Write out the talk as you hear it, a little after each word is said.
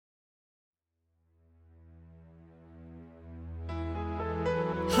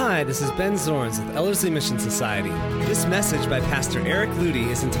Hi, this is Ben Zorns with Ellerslie Mission Society. This message by Pastor Eric Ludy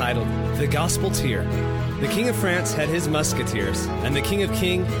is entitled, The Gospelteer. The King of France had his musketeers, and the King of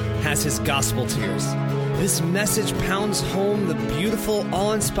King has his Gospelteers. This message pounds home the beautiful,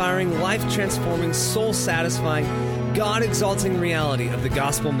 awe-inspiring, life-transforming, soul-satisfying, God-exalting reality of the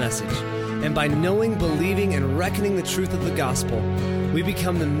gospel message. And by knowing, believing, and reckoning the truth of the gospel, we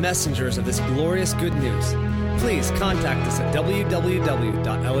become the messengers of this glorious good news. Please contact us at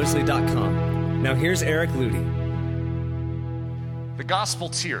www.ellerslie.com. Now here's Eric Ludy. The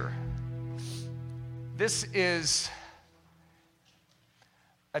Gospelteer. This is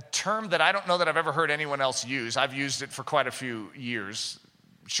a term that I don't know that I've ever heard anyone else use. I've used it for quite a few years.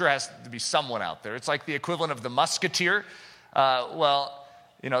 Sure has to be someone out there. It's like the equivalent of the musketeer.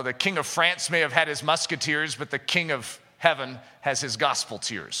 The King of France may have had his musketeers, but the King of Heaven has his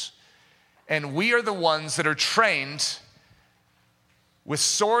Gospelteers. And we are the ones that are trained with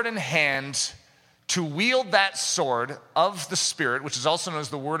sword in hand to wield that sword of the Spirit, which is also known as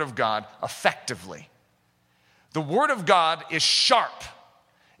the Word of God, effectively. The Word of God is sharp.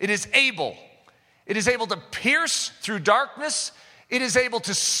 It is able. It is able to pierce through darkness. It is able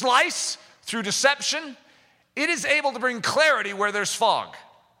to slice through deception. It is able to bring clarity where there's fog.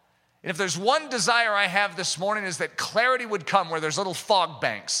 And if there's one desire I have this morning is that clarity would come where there's little fog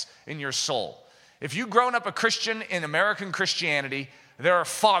banks in your soul. If you've grown up a Christian in American Christianity, there are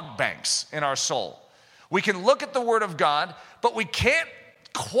fog banks in our soul. We can look at the Word of God, but we can't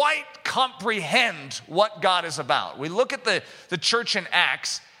quite comprehend what God is about. We look at the church in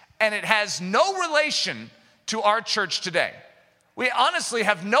Acts, and it has no relation to our church today. We honestly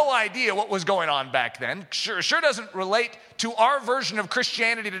have no idea what was going on back then. Sure doesn't relate to our version of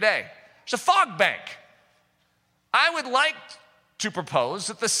Christianity today. It's a fog bank. I would like to propose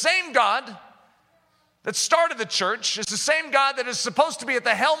that the same God that started the church is the same God that is supposed to be at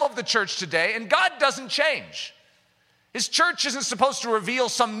the helm of the church today, and God doesn't change. His church isn't supposed to reveal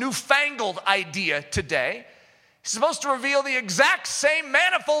some newfangled idea today. He's supposed to reveal the exact same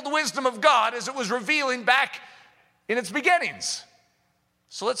manifold wisdom of God as it was revealing back in its beginnings.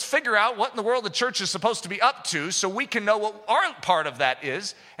 So let's figure out what in the world the church is supposed to be up to so we can know what our part of that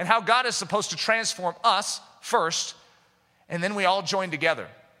is and how God is supposed to transform us first, and then we all join together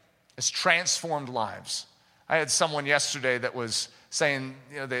as transformed lives. I had someone yesterday that was saying,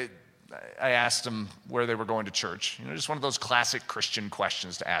 I asked them where they were going to church. Just one of those classic Christian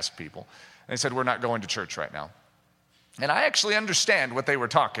questions to ask people. And they said, we're not going to church right now. And I actually understand what they were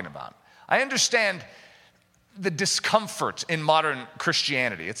talking about. I understand the discomfort in modern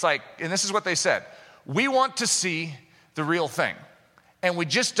Christianity. It's like, and this is what they said, we want to see the real thing, and we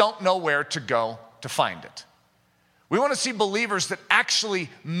just don't know where to go to find it. We want to see believers that actually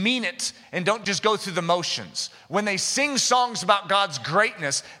mean it and don't just go through the motions. When they sing songs about God's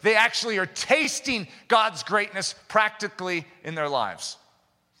greatness, they actually are tasting God's greatness practically in their lives.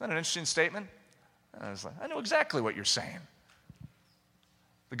 Isn't that an interesting statement? I was like, I know exactly what you're saying.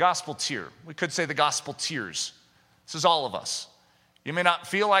 The Gospelteer. We could say the Gospelteers. This is all of us. You may not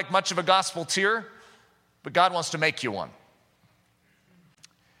feel like much of a Gospelteer, but God wants to make you one.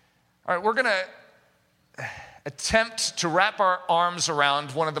 All right, we're going to attempt to wrap our arms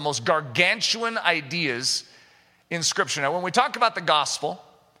around one of the most gargantuan ideas in Scripture. Now, when we talk about the gospel,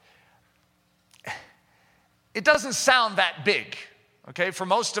 it doesn't sound that big. Okay, for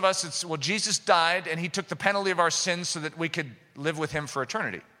most of us, it's, Jesus died and he took the penalty of our sins so that we could live with him for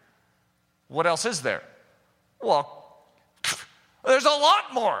eternity. What else is there? Well, there's a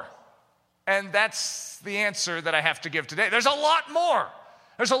lot more. And that's the answer that I have to give today. There's a lot more.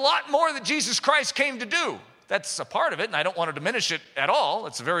 There's a lot more that Jesus Christ came to do. That's a part of it, and I don't want to diminish it at all.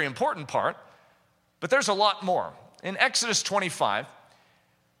 It's a very important part. But there's a lot more. In Exodus 25,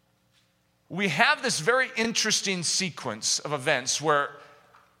 we have this very interesting sequence of events where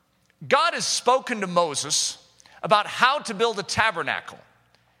God has spoken to Moses about how to build a tabernacle.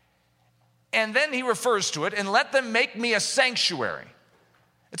 And then he refers to it, and let them make me a sanctuary.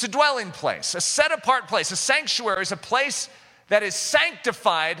 It's a dwelling place, a set-apart place. A sanctuary is a place that is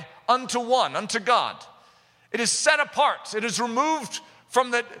sanctified unto one, unto God. It is set apart. It is removed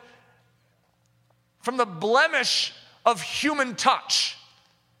from the blemish of human touch.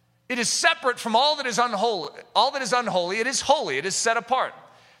 It is separate from all that is unholy. All that is unholy, it is holy. It is set apart.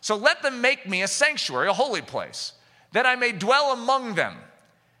 So let them make me a sanctuary, a holy place, that I may dwell among them,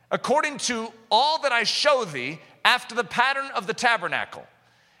 according to all that I show thee, after the pattern of the tabernacle,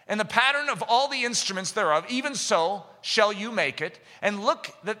 and the pattern of all the instruments thereof, even so shall you make it, and look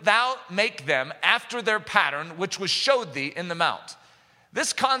that thou make them after their pattern, which was showed thee in the mount.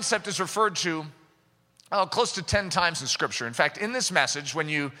 This concept is referred to close to 10 times in Scripture. In fact, in this message,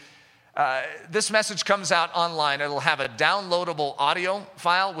 when this message comes out online, it'll have a downloadable audio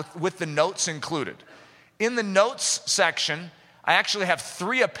file with the notes included. In the notes section, I actually have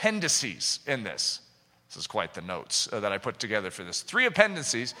 3 appendices in this. This is quite the notes that I put together for this. 3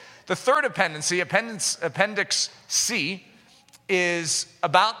 appendices. The third appendix, Appendix C, is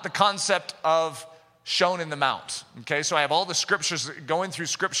about the concept of shown in the mount. Okay, so I have all the scriptures going through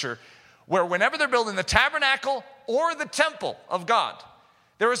Scripture where whenever they're building the tabernacle or the temple of God,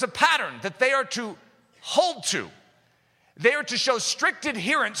 there is a pattern that they are to hold to. They are to show strict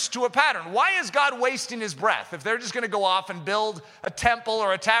adherence to a pattern. Why is God wasting his breath if they're just going to go off and build a temple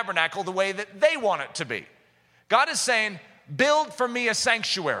or a tabernacle the way that they want it to be? God is saying, build for me a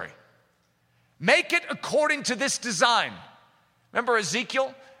sanctuary. Make it according to this design. Remember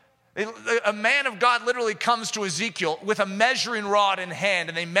Ezekiel? A man of God literally comes to Ezekiel with a measuring rod in hand,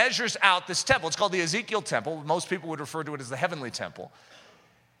 and he measures out this temple. It's called the Ezekiel temple. Most people would refer to it as the heavenly temple.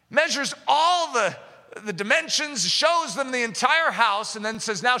 Measures all the dimensions, shows them the entire house, and then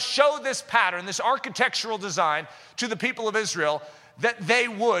says, now show this pattern, this architectural design to the people of Israel that they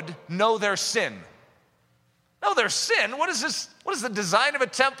would know their sin. Know their sin? What is this? What does the design of a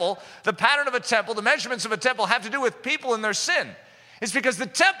temple, the pattern of a temple, the measurements of a temple have to do with people and their sin? It's because the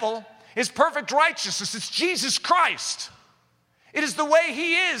temple is perfect righteousness. It's Jesus Christ. It is the way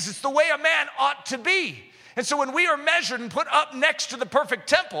he is. It's the way a man ought to be. And so when we are measured and put up next to the perfect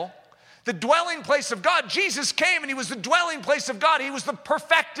temple, the dwelling place of God, Jesus came and he was the dwelling place of God. He was the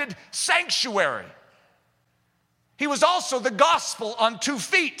perfected sanctuary. He was also the gospel on 2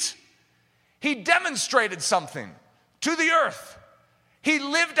 feet. He demonstrated something to the earth. He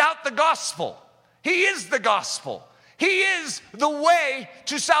lived out the gospel. He is the gospel. He is the way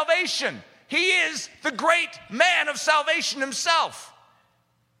to salvation. He is the great man of salvation himself.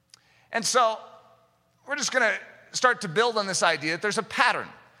 And so we're just going to start to build on this idea that there's a pattern.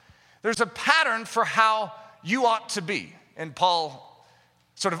 There's a pattern for how you ought to be. And Paul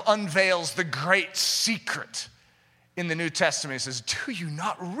sort of unveils the great secret in the New Testament. He says, do you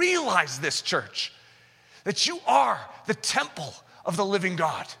not realize this, church? That you are the temple of the living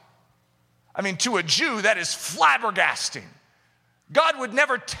God. I mean, to a Jew, that is flabbergasting. God would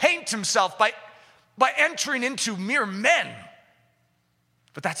never taint himself by entering into mere men.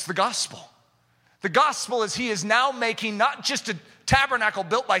 But that's the gospel. The gospel is he is now making not just a tabernacle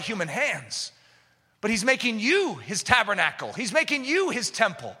built by human hands, but he's making you his tabernacle. He's making you his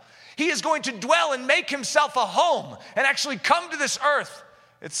temple. He is going to dwell and make himself a home and actually come to this earth.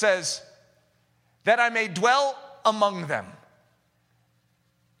 It says, that I may dwell among them.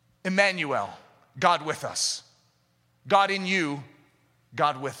 Emmanuel, God with us. God in you,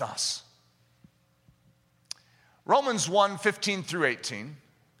 God with us. Romans 1:15 through 18.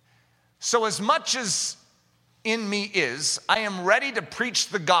 So as much as in me is, I am ready to preach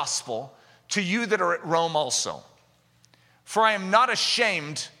the gospel to you that are at Rome also. For I am not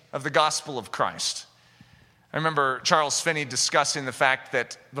ashamed of the gospel of Christ. I remember Charles Finney discussing the fact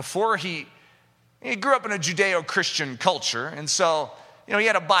that before he grew up in a Judeo-Christian culture, and so he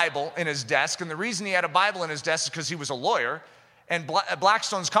had a Bible in his desk, and the reason he had a Bible in his desk is because he was a lawyer, and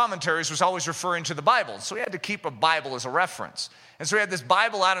Blackstone's commentaries was always referring to the Bible, so he had to keep a Bible as a reference. And so he had this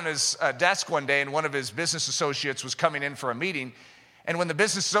Bible out on his desk one day, and one of his business associates was coming in for a meeting, and when the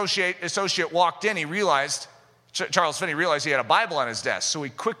business associate walked in, Charles Finney realized he had a Bible on his desk, so he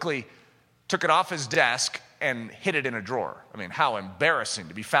quickly took it off his desk and hid it in a drawer. I mean, how embarrassing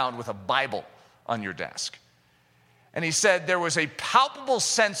to be found with a Bible on your desk. And he said there was a palpable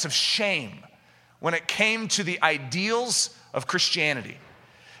sense of shame when it came to the ideals of Christianity.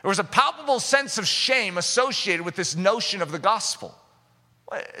 There was a palpable sense of shame associated with this notion of the gospel.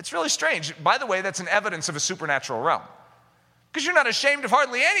 It's really strange. By the way, that's an evidence of a supernatural realm. Because you're not ashamed of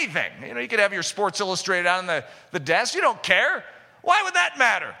hardly anything. You could have your Sports Illustrated on the desk. You don't care. Why would that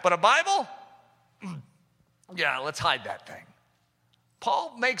matter? But a Bible? Yeah, let's hide that thing.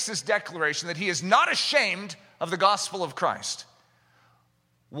 Paul makes this declaration that he is not ashamed of the gospel of Christ.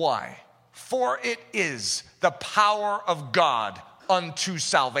 Why? For it is the power of God unto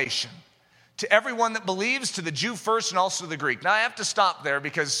salvation. To everyone that believes, to the Jew first and also the Greek. Now I have to stop there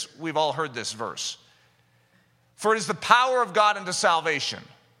because we've all heard this verse. For it is the power of God unto salvation.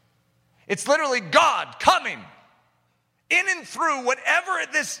 It's literally God coming in and through whatever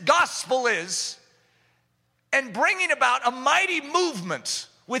this gospel is and bringing about a mighty movement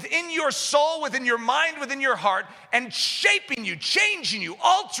within your soul, within your mind, within your heart, and shaping you, changing you,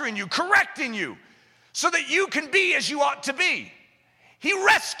 altering you, correcting you, so that you can be as you ought to be. He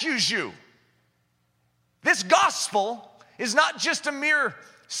rescues you. This gospel is not just a mere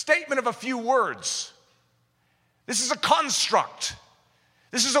statement of a few words. This is a construct.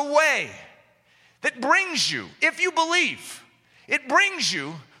 This is a way that brings you, if you believe, it brings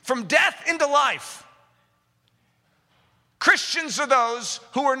you from death into life. Christians are those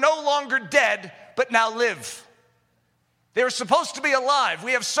who are no longer dead, but now live. They were supposed to be alive.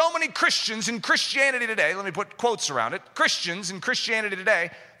 We have so many Christians in Christianity today, let me put quotes around it, Christians in Christianity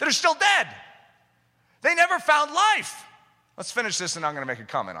today that are still dead. They never found life. Let's finish this and I'm going to make a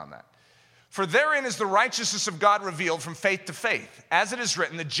comment on that. For therein is the righteousness of God revealed from faith to faith. As it is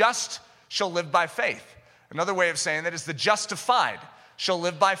written, the just shall live by faith. Another way of saying that is the justified shall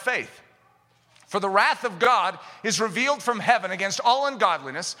live by faith. For the wrath of God is revealed from heaven against all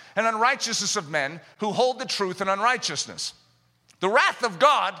ungodliness and unrighteousness of men who hold the truth in unrighteousness. The wrath of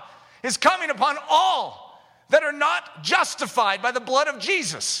God is coming upon all that are not justified by the blood of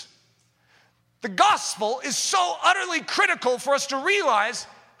Jesus. The gospel is so utterly critical for us to realize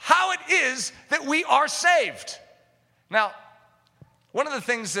how it is that we are saved. Now, one of the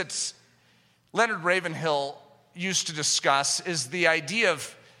things that Leonard Ravenhill used to discuss is the idea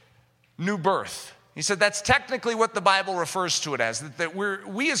of new birth. He said that's technically what the Bible refers to it as, that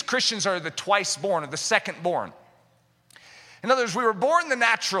we as Christians are the twice born or the second born. In other words, we were born the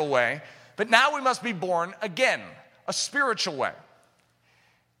natural way, but now we must be born again, a spiritual way.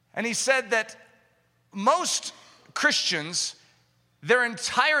 And he said that most Christians, their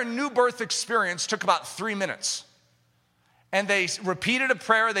entire new birth experience took about 3 minutes. And they repeated a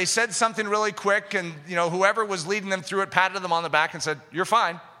prayer, they said something really quick, and whoever was leading them through it patted them on the back and said, "You're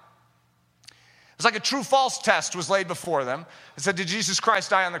fine." It's like a true-false test was laid before them. It said, did Jesus Christ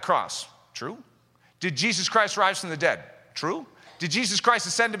die on the cross? True. Did Jesus Christ rise from the dead? True. Did Jesus Christ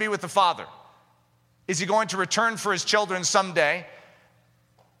ascend to be with the Father? Is he going to return for his children someday?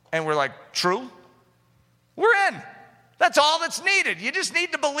 And we're like, true. We're in. That's all that's needed. You just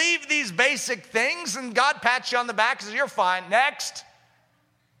need to believe these basic things, and God pats you on the back and says, you're fine. Next.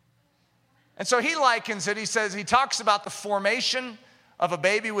 And so he likens it. He talks about the formation of a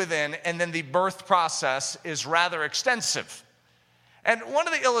baby within, and then the birth process is rather extensive. And one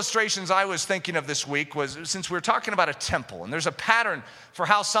of the illustrations I was thinking of this week was, since we were talking about a temple, and there's a pattern for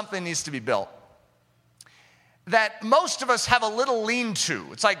how something needs to be built, that most of us have a little lean-to.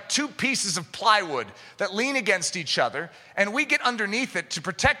 It's like two pieces of plywood that lean against each other, and we get underneath it to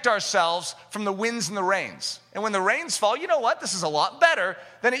protect ourselves from the winds and the rains. And when the rains fall, you know what? This is a lot better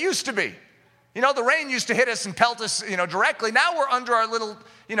than it used to be. The rain used to hit us and pelt us, directly. Now we're under our little,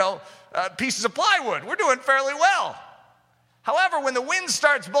 pieces of plywood. We're doing fairly well. However, when the wind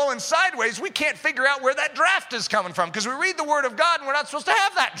starts blowing sideways, we can't figure out where that draft is coming from because we read the Word of God and we're not supposed to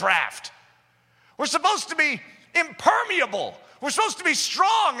have that draft. We're supposed to be impermeable. We're supposed to be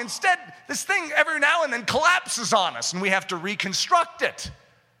strong. Instead, this thing every now and then collapses on us and we have to reconstruct it.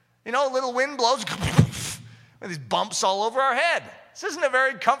 A little wind blows, with these bumps all over our head. This isn't a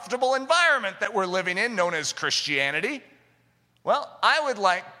very comfortable environment that we're living in, known as Christianity. Well, I would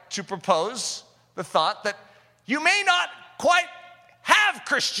like to propose the thought that you may not quite have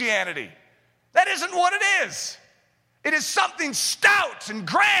Christianity. That isn't what it is. It is something stout and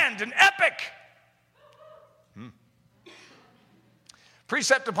grand and epic.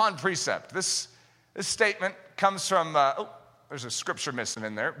 Precept upon precept. This statement comes from, there's a scripture missing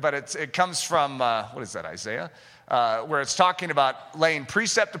in there, but it comes from, what is that, Isaiah? Where it's talking about laying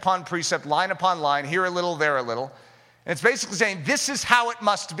precept upon precept, line upon line, here a little, there a little. And it's basically saying this is how it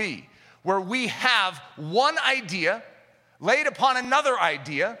must be, where we have one idea laid upon another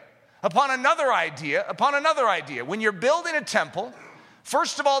idea, upon another idea, upon another idea. When you're building a temple,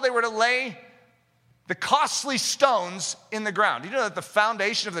 first of all, they were to lay the costly stones in the ground. You know that the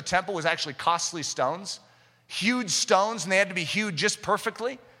foundation of the temple was actually costly stones? Huge stones, and they had to be hewed just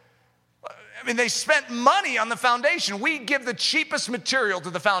perfectly. They spent money on the foundation. We give the cheapest material to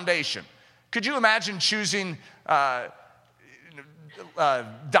the foundation. Could you imagine choosing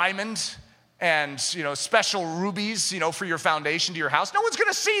diamond and special rubies for your foundation to your house? No one's going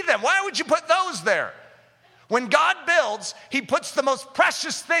to see them. Why would you put those there? When God builds, he puts the most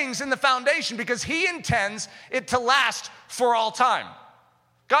precious things in the foundation because he intends it to last for all time.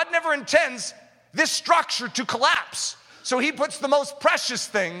 God never intends this structure to collapse. So he puts the most precious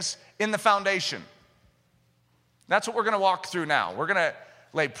things in the foundation. That's what we're going to walk through now. We're going to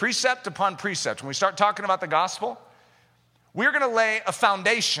lay precept upon precept. When we start talking about the gospel, we're going to lay a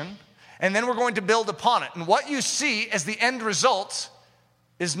foundation, and then we're going to build upon it. And what you see as the end result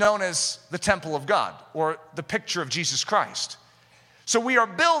is known as the temple of God, or the picture of Jesus Christ. So we are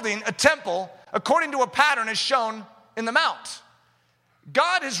building a temple according to a pattern as shown in the Mount.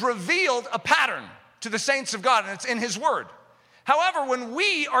 God has revealed a pattern to the saints of God, and it's in his word. However, when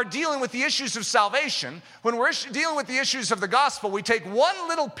we are dealing with the issues of salvation, when we're dealing with the issues of the gospel, we take one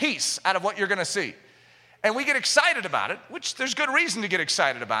little piece out of what you're going to see. And we get excited about it, which there's good reason to get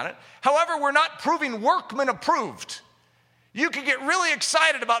excited about it. However, we're not proving workman approved. You can get really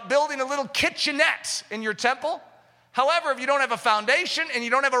excited about building a little kitchenette in your temple. However, if you don't have a foundation and you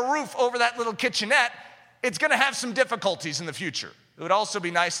don't have a roof over that little kitchenette, it's going to have some difficulties in the future. It would also be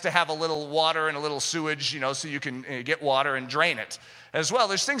nice to have a little water and a little sewage, so you can get water and drain it as well.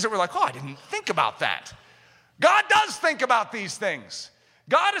 There's things that we're like, I didn't think about that. God does think about these things.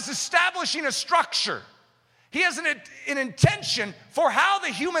 God is establishing a structure. He has an intention for how the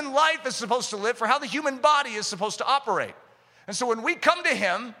human life is supposed to live, for how the human body is supposed to operate. And so when we come to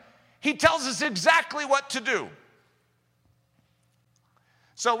him, he tells us exactly what to do.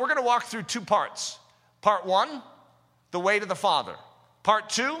 So we're going to walk through two parts. Part one, the way to the Father.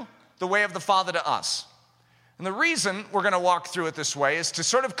 Part two, the way of the Father to us. And the reason we're going to walk through it this way is to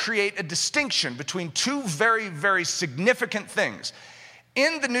sort of create a distinction between two very, very significant things.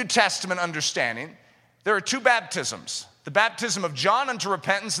 In the New Testament understanding, there are two baptisms. The baptism of John unto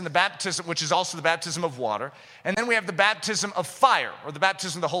repentance and the baptism, which is also the baptism of water. And then we have the baptism of fire, or the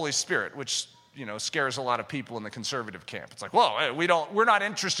baptism of the Holy Spirit, which scares a lot of people in the conservative camp. It's like, whoa, we're not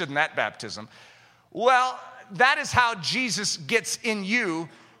interested in that baptism. Well, that is how Jesus gets in you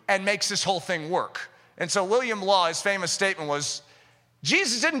and makes this whole thing work. And so William Law, his famous statement was,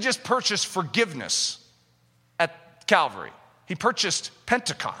 Jesus didn't just purchase forgiveness at Calvary. He purchased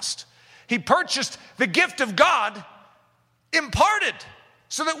Pentecost. He purchased the gift of God imparted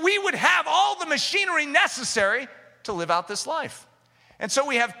so that we would have all the machinery necessary to live out this life. And so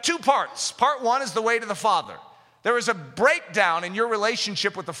we have two parts. Part one is the way to the Father. There is a breakdown in your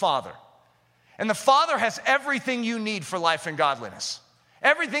relationship with the Father. And the Father has everything you need for life and godliness.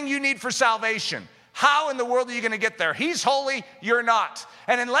 Everything you need for salvation. How in the world are you going to get there? He's holy, you're not.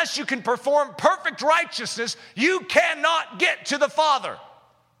 And unless you can perform perfect righteousness, you cannot get to the Father.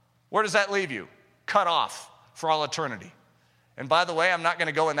 Where does that leave you? Cut off for all eternity. And by the way, I'm not going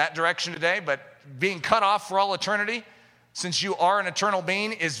to go in that direction today, but being cut off for all eternity, since you are an eternal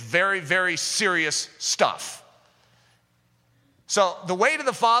being, is very, very serious stuff. So the way to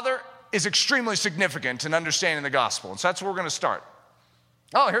the Father is extremely significant in understanding the gospel. And so that's where we're going to start.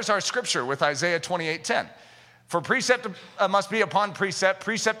 Here's our scripture with Isaiah 28:10. For precept must be upon precept,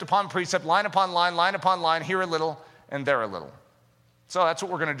 precept upon precept, line upon line, here a little and there a little. So that's what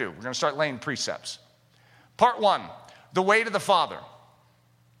we're going to do. We're going to start laying precepts. Part one, the way to the Father.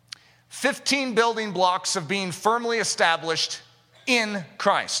 15 building blocks of being firmly established in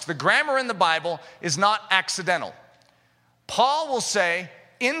Christ. The grammar in the Bible is not accidental. Paul will say,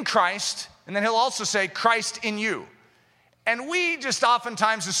 in Christ, and then he'll also say, Christ in you. And we just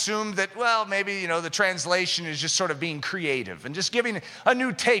oftentimes assume that, maybe, the translation is just sort of being creative and just giving a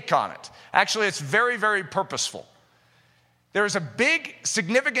new take on it. Actually, it's very, very purposeful. There is a big,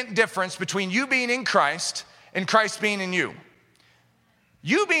 significant difference between you being in Christ and Christ being in you.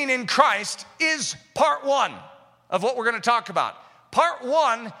 You being in Christ is part one of what we're going to talk about. Part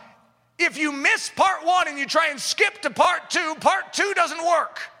one, if you miss part one and you try and skip to part two doesn't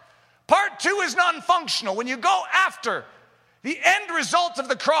work. Part two is non-functional. When you go after the end result of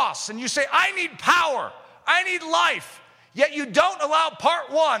the cross and you say, I need power, I need life, yet you don't allow part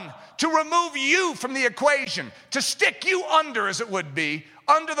one to remove you from the equation, to stick you under, as it would be,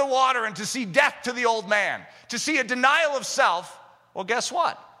 under the water and to see death to the old man, to see a denial of self, well, guess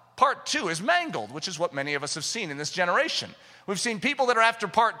what? Part two is mangled, which is what many of us have seen in this generation. We've seen people that are after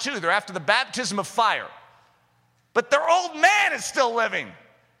part two, they're after the baptism of fire. But their old man is still living.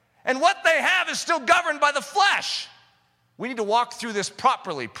 And what they have is still governed by the flesh. We need to walk through this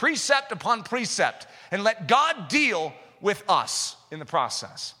properly, precept upon precept, and let God deal with us in the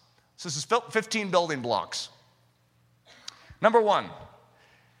process. So this is 15 building blocks. Number one.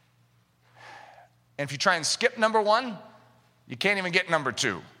 And if you try and skip number one, you can't even get number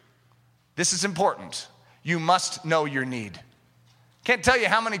two. This is important. You must know your need. Can't tell you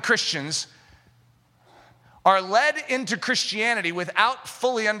how many Christians are led into Christianity without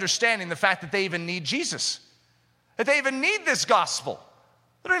fully understanding the fact that they even need Jesus, that they even need this gospel.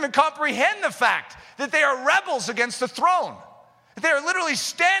 They don't even comprehend the fact that they are rebels against the throne. They are literally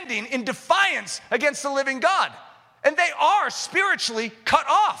standing in defiance against the living God. And they are spiritually cut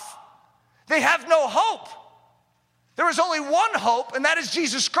off. They have no hope. There is only one hope, and that is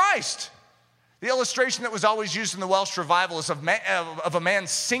Jesus Christ. The illustration that was always used in the Welsh revival is of a man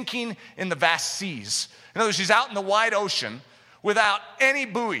sinking in the vast seas. In other words, he's out in the wide ocean without any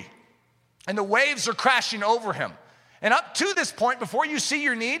buoy, and the waves are crashing over him. And up to this point, before you see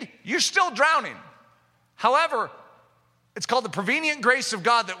your need, you're still drowning. However, It's called the prevenient grace of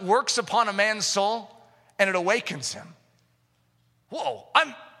God that works upon a man's soul and it awakens him. Whoa,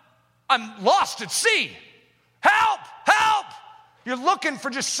 I'm lost at sea. Help, help. You're looking for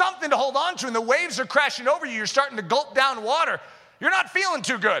just something to hold on to and the waves are crashing over you. You're starting to gulp down water. You're not feeling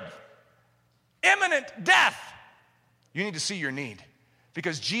too good. Imminent death. You need to see your need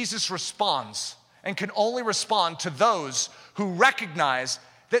because Jesus responds and can only respond to those who recognize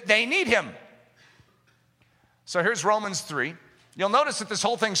that they need him. So here's Romans 3. You'll notice that this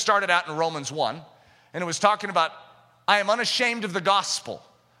whole thing started out in Romans 1, and it was talking about, I am unashamed of the gospel,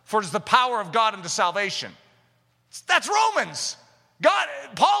 for it is the power of God unto salvation. That's Romans.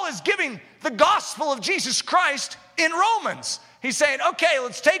 Paul is giving the gospel of Jesus Christ in Romans. He's saying, okay,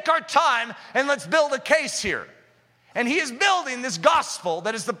 let's take our time and let's build a case here. And he is building this gospel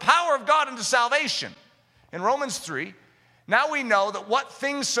that is the power of God unto salvation. In Romans 3, now we know that what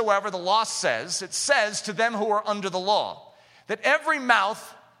things soever the law says, it says to them who are under the law, that every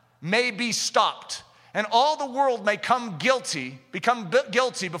mouth may be stopped, and all the world may become guilty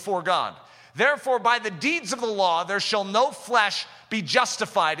before God. Therefore, by the deeds of the law, there shall no flesh be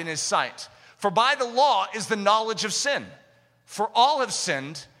justified in his sight. For by the law is the knowledge of sin. For all have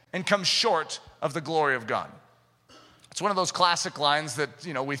sinned and come short of the glory of God. It's one of those classic lines that,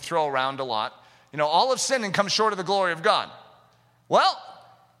 we throw around a lot. All have sinned and come short of the glory of God. Well,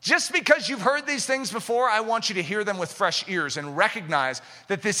 just because you've heard these things before, I want you to hear them with fresh ears and recognize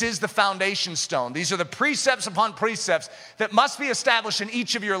that this is the foundation stone. These are the precepts upon precepts that must be established in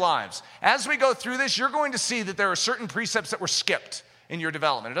each of your lives. As we go through this, you're going to see that there are certain precepts that were skipped in your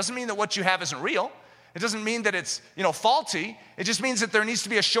development. It doesn't mean that what you have isn't real. It doesn't mean that it's, faulty. It just means that there needs to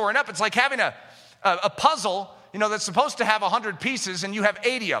be a shoring up. It's like having a puzzle, that's supposed to have 100 pieces and you have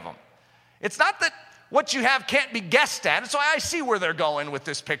 80 of them. It's not that what you have can't be guessed at. So I see where they're going with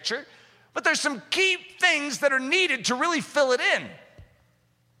this picture. But there's some key things that are needed to really fill it in.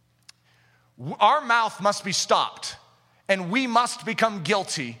 Our mouth must be stopped, and we must become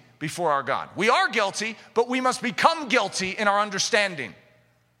guilty before our God. We are guilty, but we must become guilty in our understanding.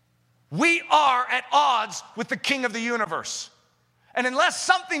 We are at odds with the King of the universe. And unless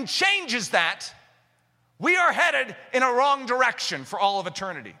something changes that, we are headed in a wrong direction for all of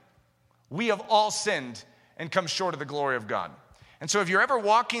eternity. We have all sinned and come short of the glory of God. And so if you're ever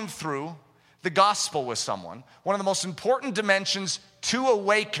walking through the gospel with someone, one of the most important dimensions to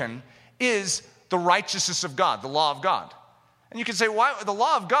awaken is the righteousness of God, the law of God. And you can say, why the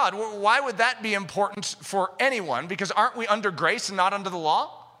law of God? Why would that be important for anyone? Because aren't we under grace and not under the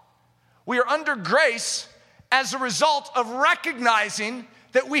law? We are under grace as a result of recognizing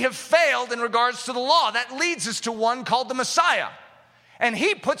that we have failed in regards to the law. That leads us to one called the Messiah. And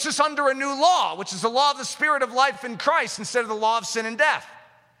he puts us under a new law, which is the law of the Spirit of life in Christ instead of the law of sin and death.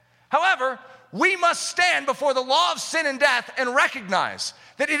 However, we must stand before the law of sin and death and recognize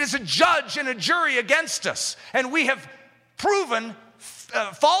that it is a judge and a jury against us. And we have proven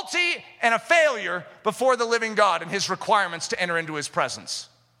faulty and a failure before the living God and his requirements to enter into his presence.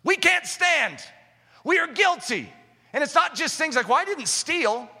 We can't stand. We are guilty. And it's not just things like, well, I didn't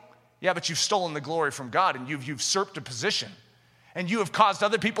steal. Yeah, but you've stolen the glory from God and you've usurped a position. And you have caused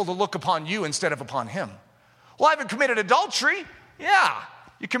other people to look upon you instead of upon him. Well, I haven't committed adultery. Yeah,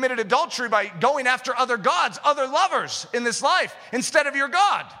 you committed adultery by going after other gods, other lovers in this life instead of your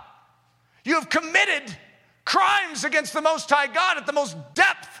God. You have committed crimes against the Most High God at the most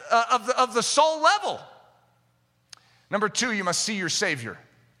depth of the soul level. Number 2, you must see your Savior.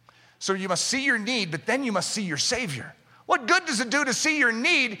 So you must see your need, but then you must see your Savior. What good does it do to see your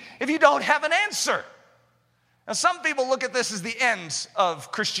need if you don't have an answer? Now, some people look at this as the end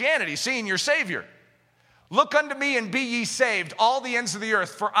of Christianity, seeing your Savior. Look unto me and be ye saved, all the ends of the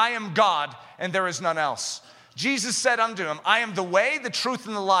earth, for I am God and there is none else. Jesus said unto him, I am the way, the truth,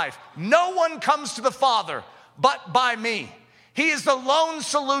 and the life. No one comes to the Father but by me. He is the lone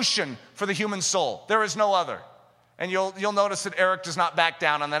solution for the human soul. There is no other. And you'll notice that Eric does not back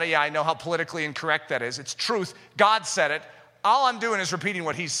down on that. Yeah, I know how politically incorrect that is. It's truth. God said it. All I'm doing is repeating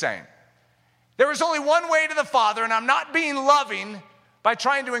what he's saying. There is only one way to the Father, and I'm not being loving by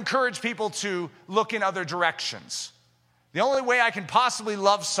trying to encourage people to look in other directions. The only way I can possibly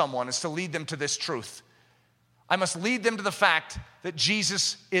love someone is to lead them to this truth. I must lead them to the fact that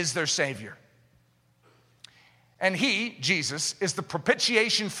Jesus is their Savior. And he, Jesus, is the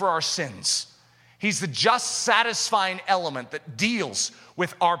propitiation for our sins. He's the just satisfying element that deals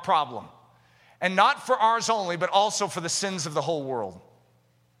with our problem. And not for ours only, but also for the sins of the whole world.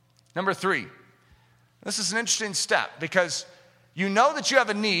 Number 3, this is an interesting step because you know that you have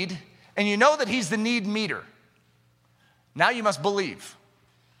a need and you know that he's the need meter. Now you must believe.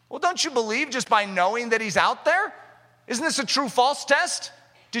 Well, don't you believe just by knowing that he's out there? Isn't this a true-false test?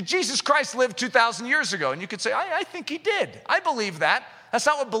 Did Jesus Christ live 2,000 years ago? And you could say, I think he did. I believe that. That's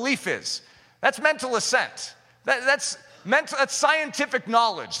not what belief is. That's mental assent. That's scientific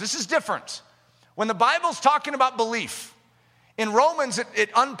knowledge. This is different. When the Bible's talking about belief, in Romans, it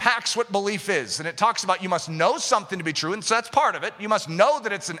unpacks what belief is. And it talks about you must know something to be true. And so that's part of it. You must know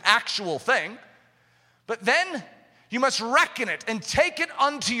that it's an actual thing. But then you must reckon it and take it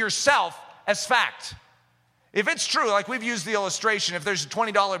unto yourself as fact. If it's true, like we've used the illustration, if there's a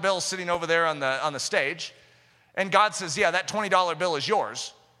 $20 bill sitting over there on the stage, and God says, yeah, that $20 bill is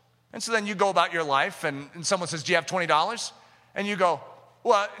yours. And so then you go about your life, and someone says, do you have $20? And you go,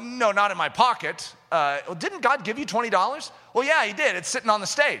 well, no, not in my pocket. Well, didn't God give you $20? Well, yeah, he did. It's sitting on the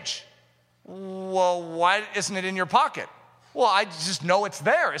stage. Well, why isn't it in your pocket? Well, I just know it's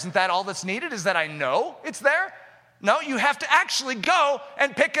there. Isn't that all that's needed, is that I know it's there? No, you have to actually go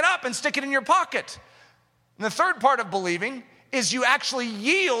and pick it up and stick it in your pocket. And the third part of believing is you actually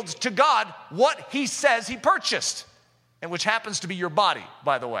yield to God what he says he purchased, and which happens to be your body,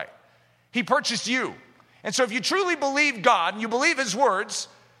 by the way. He purchased you. And so if you truly believe God and you believe his words,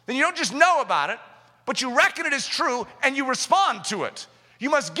 then you don't just know about it, but you reckon it is true and you respond to it. You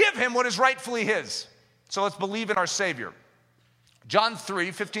must give him what is rightfully his. So let's believe in our Savior. John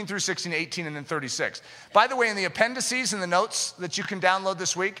 3, 15 through 16, 18, and then 36. By the way, in the appendices and the notes that you can download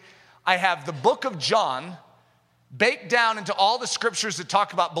this week, I have the book of John baked down into all the scriptures that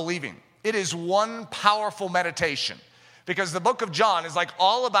talk about believing. It is one powerful meditation because the book of John is like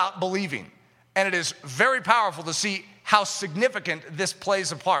all about believing. And it is very powerful to see how significant this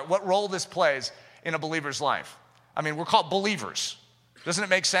plays a part, what role this plays in a believer's life. I mean, we're called believers. Doesn't it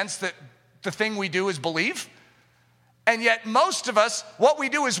make sense that the thing we do is believe? And yet most of us, what we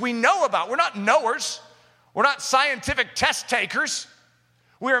do is we know about. We're not knowers. We're not scientific test takers.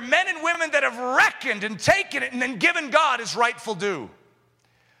 We are men and women that have reckoned and taken it and then given God his rightful due.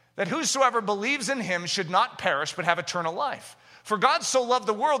 That whosoever believes in him should not perish but have eternal life. For God so loved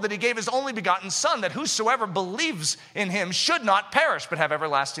the world that he gave his only begotten Son, that whosoever believes in him should not perish but have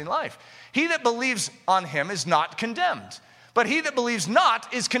everlasting life. He that believes on him is not condemned. But he that believes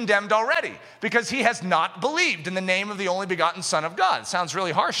not is condemned already, because he has not believed in the name of the only begotten Son of God. It sounds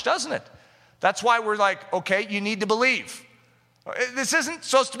really harsh, doesn't it? That's why we're like, okay, you need to believe. This isn't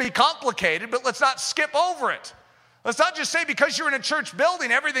supposed to be complicated, but let's not skip over it. Let's not just say because you're in a church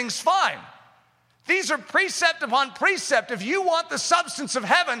building, everything's fine. These are precept upon precept. If you want the substance of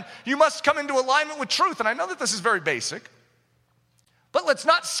heaven, you must come into alignment with truth. And I know that this is very basic, but let's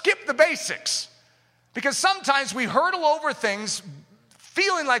not skip the basics. Because sometimes we hurdle over things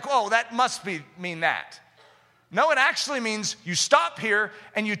feeling like, oh, that must mean that. No, it actually means you stop here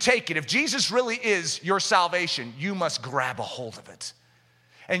and you take it. If Jesus really is your salvation, you must grab a hold of it.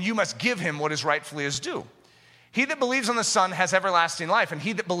 And you must give him what is rightfully his due. He that believes on the Son has everlasting life, and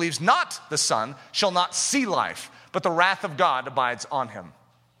he that believes not the Son shall not see life, but the wrath of God abides on him.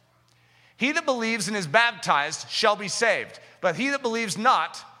 He that believes and is baptized shall be saved, but he that believes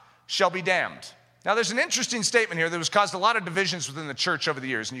not shall be damned. Now, there's an interesting statement here that has caused a lot of divisions within the church over the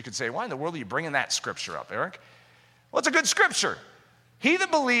years, and you could say, why in the world are you bringing that scripture up, Eric? Well, it's a good scripture. He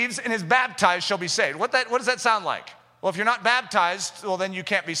that believes and is baptized shall be saved. What does that sound like? Well, if you're not baptized, well, then you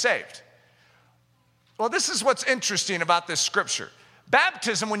can't be saved. Well, this is what's interesting about this scripture.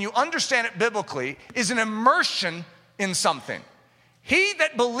 Baptism, when you understand it biblically, is an immersion in something. He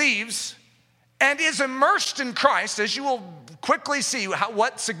that believes and is immersed in Christ, as you will quickly see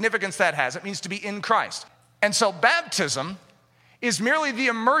what significance that has, it means to be in Christ. And so baptism is merely the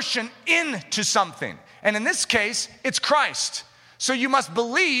immersion into something. And in this case, it's Christ. So you must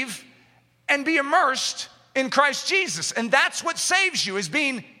believe and be immersed in Christ Jesus. And that's what saves you, is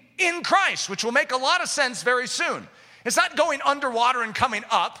being in Christ, which will make a lot of sense very soon. It's not going underwater and coming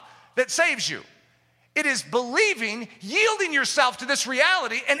up that saves you. It is believing, yielding yourself to this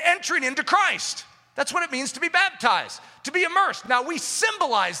reality and entering into Christ. That's what it means to be baptized, to be immersed. Now, we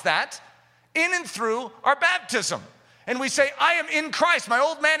symbolize that in and through our baptism. And we say, I am in Christ. My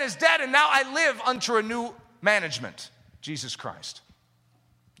old man is dead, and now I live unto a new management, Jesus Christ.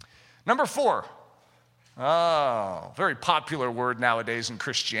 Number 4. Oh, very popular word nowadays in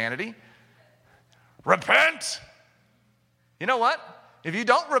Christianity. Repent. You know what? If you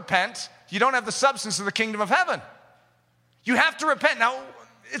don't repent, you don't have the substance of the kingdom of heaven. You have to repent. Now,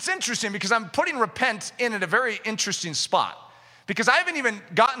 it's interesting because I'm putting repent in at a very interesting spot. Because I haven't even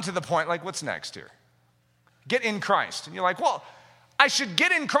gotten to the point, like, what's next here? Get in Christ. And you're like, well, I should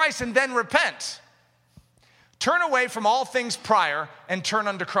get in Christ and then repent. Turn away from all things prior and turn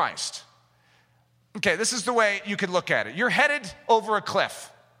unto Christ. Okay, this is the way you could look at it. You're headed over a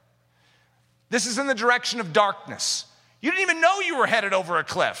cliff. This is in the direction of darkness. You didn't even know you were headed over a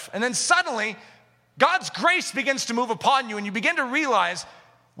cliff. And then suddenly, God's grace begins to move upon you, and you begin to realize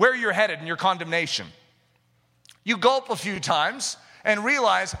where you're headed in your condemnation. You gulp a few times and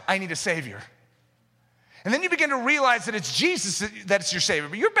realize, I need a Savior. And then you begin to realize that it's Jesus that's your Savior,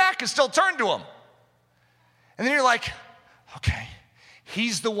 but your back is still turned to him. And then you're like, okay,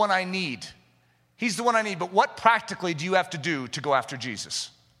 he's the one I need. He's the one I need. But what practically do you have to do to go after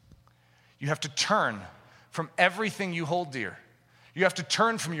Jesus? You have to turn from everything you hold dear. You have to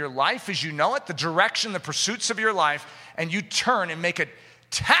turn from your life as you know it, the direction, the pursuits of your life, and you turn and make a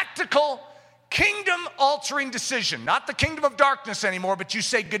tactical, kingdom-altering decision. Not the kingdom of darkness anymore, but you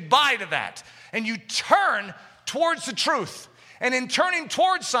say goodbye to that. And you turn towards the truth. And in turning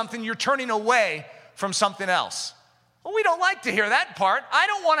towards something, you're turning away from something else. Well, we don't like to hear that part. I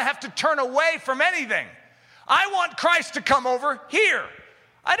don't want to have to turn away from anything. I want Christ to come over here.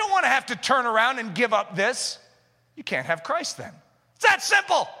 I don't want to have to turn around and give up this. You can't have Christ then. It's that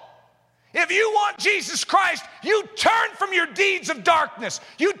simple. If you want Jesus Christ, you turn from your deeds of darkness.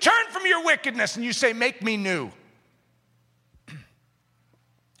 You turn from your wickedness and you say, make me new.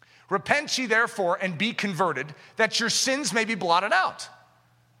 Repent ye therefore and be converted, that your sins may be blotted out.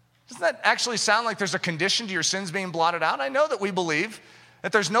 Doesn't that actually sound like there's a condition to your sins being blotted out? I know that we believe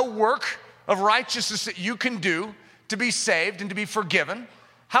that there's no work of righteousness that you can do to be saved and to be forgiven.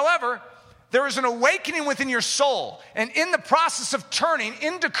 However, there is an awakening within your soul, and in the process of turning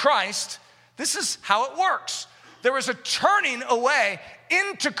into Christ, this is how it works. There is a turning away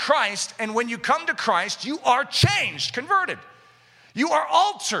into Christ, and when you come to Christ, you are changed, converted. You are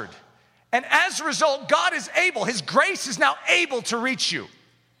altered. And as a result, God is able, his grace is now able to reach you.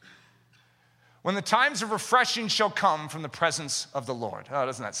 When the times of refreshing shall come from the presence of the Lord. Oh,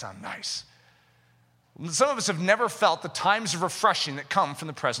 doesn't that sound nice? Some of us have never felt the times of refreshing that come from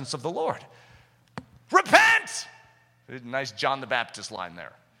the presence of the Lord. Repent! Nice John the Baptist line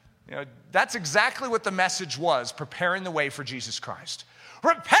there. You know, that's exactly what the message was, preparing the way for Jesus Christ.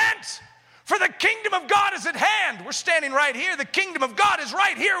 Repent! For the kingdom of God is at hand. We're standing right here. The kingdom of God is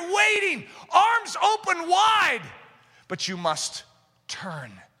right here waiting, arms open wide. But you must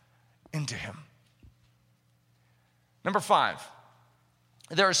turn into him. Number 5,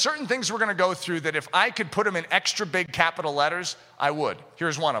 there are certain things we're going to go through that if I could put them in extra big capital letters, I would.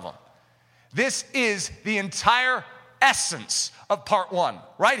 Here's one of them. This is the entire essence of part 1,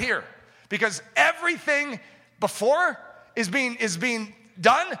 right here. Because everything before is being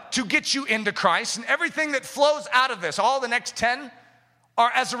done to get you into Christ, and everything that flows out of this, all the next 10,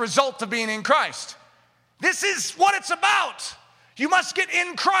 are as a result of being in Christ. This is what it's about. You must get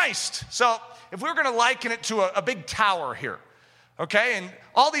in Christ. So if we were going to liken it to a big tower here, okay, and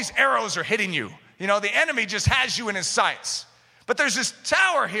all these arrows are hitting you. You know, the enemy just has you in his sights. But there's this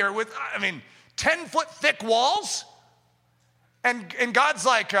tower here with, 10-foot thick walls. And God's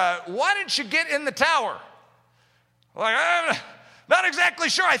like, why didn't you get in the tower? Like, I'm not exactly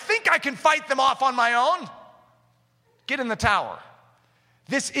sure. I think I can fight them off on my own. Get in the tower.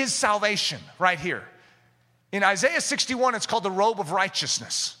 This is salvation right here. In Isaiah 61, it's called the robe of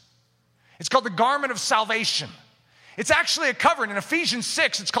righteousness. It's called the garment of salvation. It's actually a covering. In Ephesians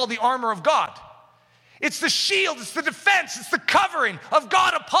 6, it's called the armor of God. It's the shield, it's the defense, it's the covering of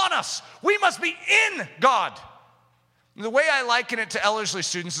God upon us. We must be in God. And the way I liken it to Ellerslie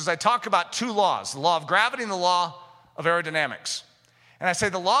students is I talk about 2 laws, the law of gravity and the law of aerodynamics. And I say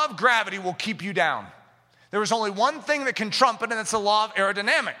the law of gravity will keep you down. There is only one thing that can trump it, and it's the law of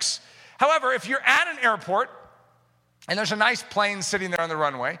aerodynamics. However, if you're at an airport, and there's a nice plane sitting there on the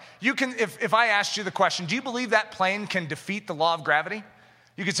runway, you can, if I asked you the question, do you believe that plane can defeat the law of gravity?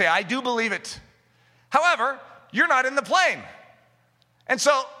 You could say, I do believe it. However, you're not in the plane. And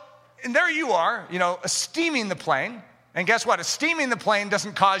there you are, esteeming the plane. And guess what? Esteeming the plane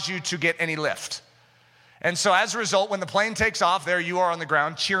doesn't cause you to get any lift. And so as a result, when the plane takes off, there you are on the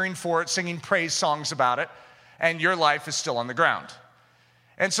ground, cheering for it, singing praise songs about it, and your life is still on the ground.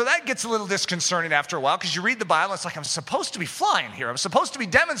 And so that gets a little disconcerting after a while, because you read the Bible, it's like, I'm supposed to be flying here. I'm supposed to be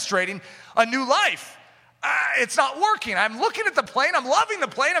demonstrating a new life. It's not working. I'm looking at the plane. I'm loving the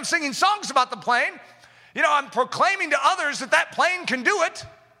plane. I'm singing songs about the plane. I'm proclaiming to others that plane can do it.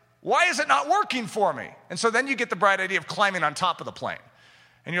 Why is it not working for me? And so then you get the bright idea of climbing on top of the plane.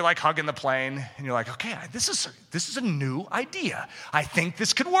 And you're like hugging the plane, and you're like, okay, this is a new idea. I think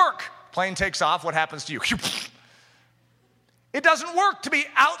this could work. Plane takes off. What happens to you? It doesn't work to be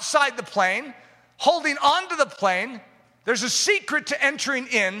outside the plane, holding onto the plane. There's a secret to entering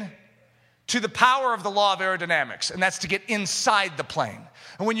in to the power of the law of aerodynamics, and that's to get inside the plane.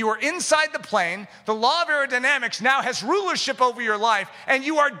 And when you are inside the plane, the law of aerodynamics now has rulership over your life, and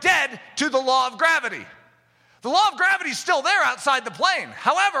you are dead to the law of gravity. The law of gravity is still there outside the plane.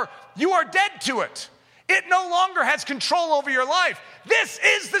 However, you are dead to it. It no longer has control over your life. This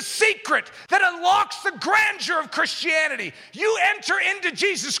is the secret that unlocks the grandeur of Christianity. You enter into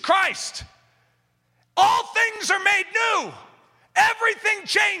Jesus Christ. All things are made new. Everything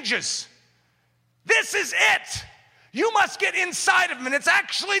changes. This is it. You must get inside of him, and it's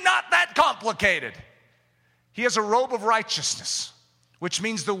actually not that complicated. He has a robe of righteousness, which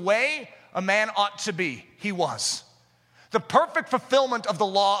means the way a man ought to be, he was. The perfect fulfillment of the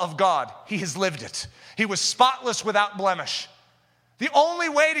law of God, he has lived it. He was spotless without blemish. The only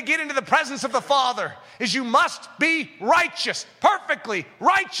way to get into the presence of the Father is you must be righteous, perfectly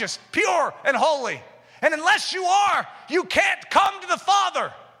righteous, pure, and holy. And unless you are, you can't come to the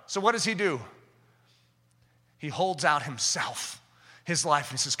Father. So what does he do? He holds out himself, his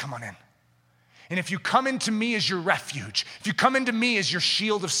life, and he says, come on in. And if you come into me as your refuge, if you come into me as your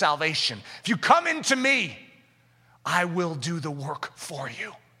shield of salvation, if you come into me, I will do the work for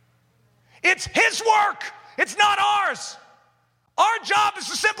you. It's his work. It's not ours. Our job is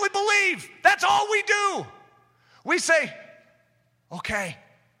to simply believe. That's all we do. We say, okay.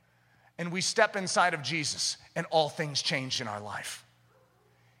 And we step inside of Jesus, and all things change in our life.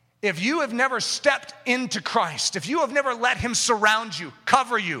 If you have never stepped into Christ, if you have never let him surround you,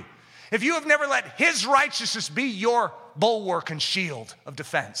 cover you, if you have never let his righteousness be your bulwark and shield of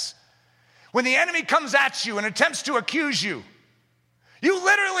defense, when the enemy comes at you and attempts to accuse you, you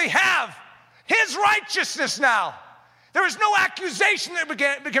literally have his righteousness now. There is no accusation that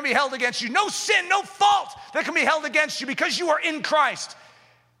can be held against you, no sin, no fault that can be held against you because you are in Christ.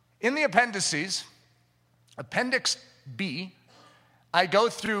 In the appendices, Appendix B, I go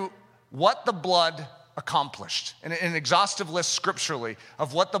through what the blood accomplished. In an exhaustive list scripturally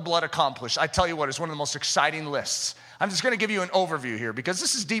of what the blood accomplished. I tell you what, it's one of the most exciting lists. I'm just going to give you an overview here because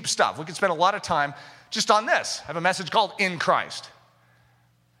this is deep stuff. We could spend a lot of time just on this. I have a message called In Christ.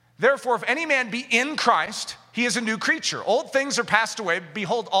 Therefore, if any man be in Christ, he is a new creature. Old things are passed away.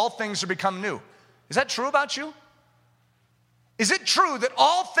 Behold, all things are become new. Is that true about you? Is it true that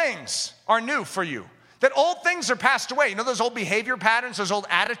all things are new for you? That old things are passed away? You know those old behavior patterns, those old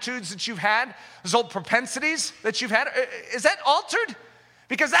attitudes that you've had, those old propensities that you've had? Is that altered?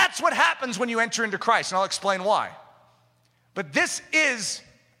 Because that's what happens when you enter into Christ, and I'll explain why. But this is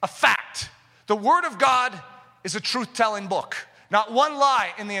a fact. The Word of God is a truth-telling book. Not one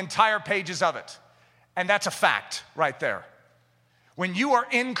lie in the entire pages of it. And that's a fact right there. When you are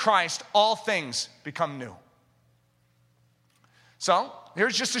in Christ, all things become new. So,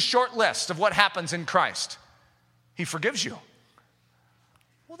 here's just a short list of what happens in Christ. He forgives you.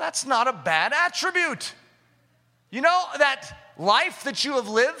 Well, that's not a bad attribute. You know, that life that you have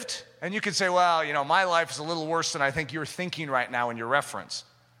lived, and you could say, well, you know, my life is a little worse than I think you're thinking right now in your reference.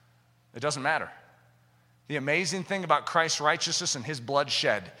 It doesn't matter. The amazing thing about Christ's righteousness and his blood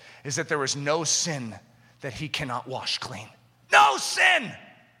shed is that there is no sin that he cannot wash clean. No sin!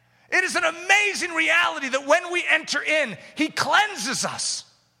 It is an amazing reality that when we enter in, he cleanses us.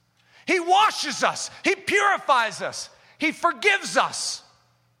 He washes us. He purifies us. He forgives us.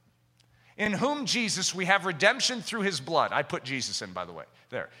 In whom Jesus we have redemption through his blood. I put Jesus in, by the way,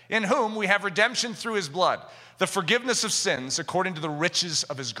 there. In whom we have redemption through his blood, the forgiveness of sins according to the riches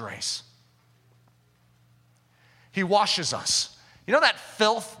of his grace. He washes us. You know that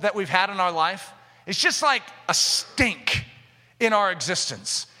filth that we've had in our life? It's just like a stink in our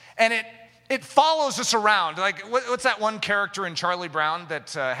existence. And it follows us around. Like, what's that one character in Charlie Brown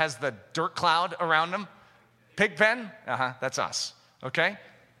that has the dirt cloud around him? Pigpen? That's us, okay?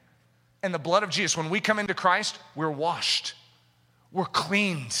 And the blood of Jesus, when we come into Christ, we're washed. We're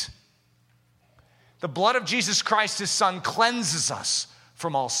cleaned. The blood of Jesus Christ, his son, cleanses us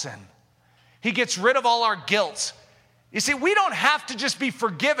from all sin. He gets rid of all our guilt. You see, we don't have to just be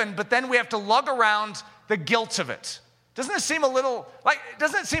forgiven, but then we have to lug around the guilt of it. Doesn't it seem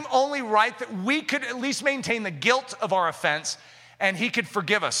doesn't it seem only right that we could at least maintain the guilt of our offense and he could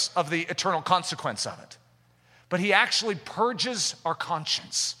forgive us of the eternal consequence of it? But he actually purges our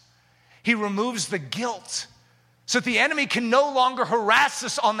conscience. He removes the guilt so that the enemy can no longer harass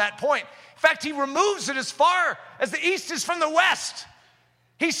us on that point. In fact, he removes it as far as the east is from the west.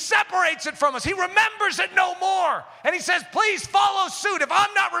 He separates it from us. He remembers it no more. And he says, please follow suit. If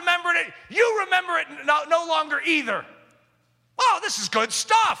I'm not remembering it, you remember it no longer either. Oh, this is good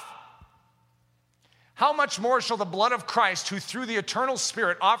stuff. How much more shall the blood of Christ, who through the eternal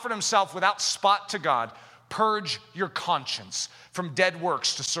Spirit offered himself without spot to God, purge your conscience from dead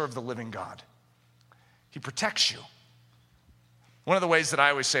works to serve the living God? He protects you. One of the ways that I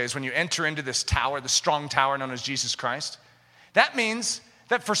always say is when you enter into this tower, the strong tower known as Jesus Christ, that means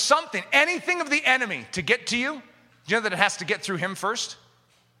that for something, anything of the enemy to get to you, do you know that it has to get through him first?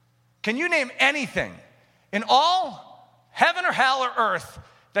 Can you name anything in all heaven or hell or earth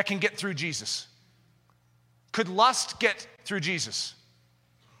that can get through Jesus? Could lust get through Jesus?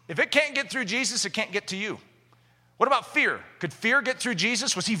 If it can't get through Jesus, it can't get to you. What about fear? Could fear get through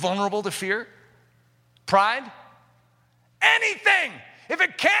Jesus? Was he vulnerable to fear? Pride? Anything. If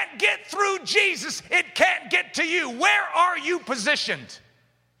it can't get through Jesus, it can't get to you. Where are you positioned?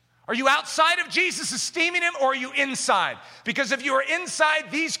 Are you outside of Jesus esteeming him, or are you inside? Because if you are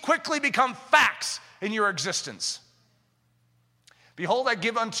inside, these quickly become facts in your existence. Behold, I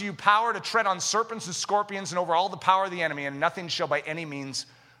give unto you power to tread on serpents and scorpions and over all the power of the enemy, and nothing shall by any means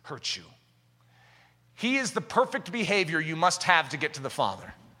hurt you. He is the perfect behavior you must have to get to the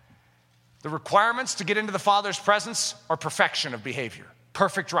Father. The requirements to get into the Father's presence are perfection of behavior,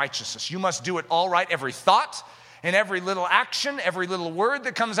 perfect righteousness. You must do it all right, every thought and every little action, every little word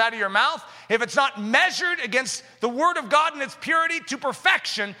that comes out of your mouth. If it's not measured against the Word of God and its purity to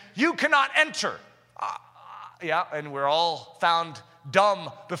perfection, you cannot enter. And we're all found dumb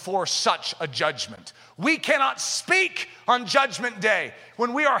before such a judgment. We cannot speak on Judgment Day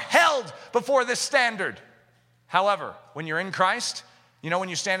when we are held before this standard. However, when you're in Christ, you know when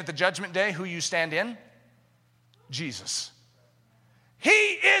you stand at the Judgment Day, who you stand in? Jesus. He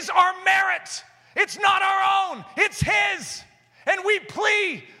is our merit. It's not our own. It's his. And we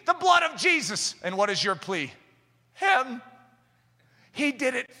plea the blood of Jesus. And what is your plea? Him. He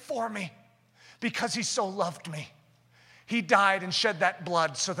did it for me because he so loved me. He died and shed that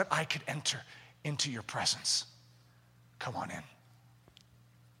blood so that I could enter into your presence. Come on in.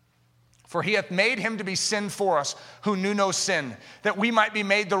 For he hath made him to be sin for us who knew no sin, that we might be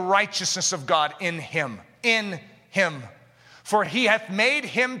made the righteousness of God in him. In him. For he hath made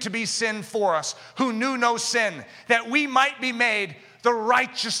him to be sin for us who knew no sin, that we might be made the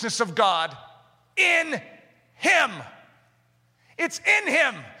righteousness of God in him. It's in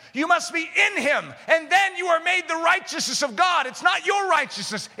him. You must be in him, and then you are made the righteousness of God. It's not your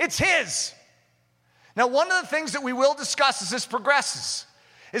righteousness, it's his. Now, one of the things that we will discuss as this progresses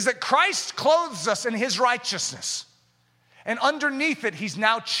is that Christ clothes us in his righteousness. And underneath it, he's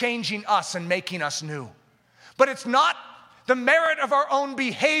now changing us and making us new. But it's not the merit of our own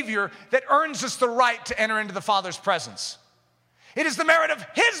behavior that earns us the right to enter into the Father's presence. It is the merit of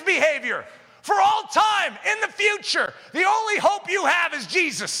his behavior. For all time, in the future, the only hope you have is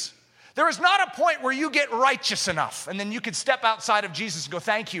Jesus. There is not a point where you get righteous enough, and then you can step outside of Jesus and go,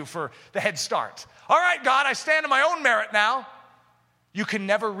 thank you for the head start. All right, God, I stand on my own merit now. You can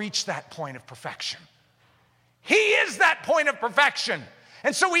never reach that point of perfection. He is that point of perfection.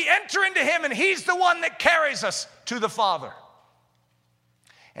 And so we enter into him, and he's the one that carries us to the Father.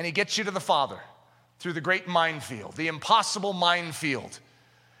 And he gets you to the Father through the great minefield, the impossible minefield.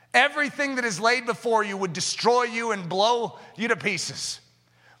 Everything that is laid before you would destroy you and blow you to pieces.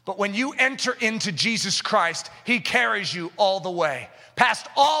 But when you enter into Jesus Christ, he carries you all the way, past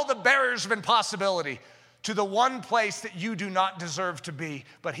all the barriers of impossibility, to the one place that you do not deserve to be,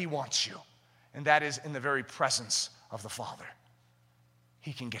 but he wants you. And that is in the very presence of the Father.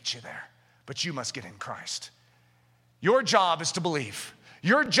 He can get you there, but you must get in Christ. Your job is to believe.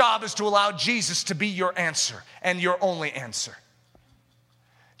 Your job is to allow Jesus to be your answer and your only answer.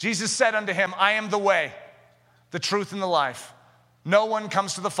 Jesus said unto him, I am the way, the truth, and the life. No one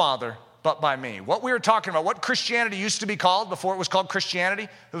comes to the Father but by me. What we were talking about, what Christianity used to be called before it was called Christianity,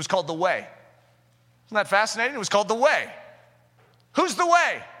 it was called the way. Isn't that fascinating? It was called the way. Who's the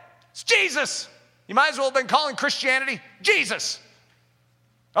way? It's Jesus. You might as well have been calling Christianity Jesus.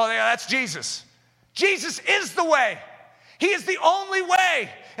 Oh, yeah, that's Jesus. Jesus is the way. He is the only way.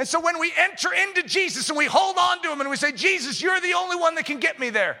 And so when we enter into Jesus and we hold on to him and we say, Jesus, you're the only one that can get me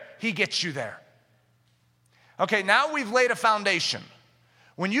there, he gets you there. Okay, now we've laid a foundation.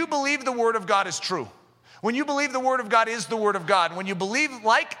 When you believe the Word of God is true, when you believe the Word of God is the Word of God, when you believe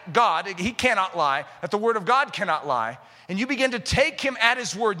like God, he cannot lie, that the Word of God cannot lie, and you begin to take him at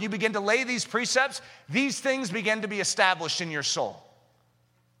his word, and you begin to lay these precepts, these things begin to be established in your soul.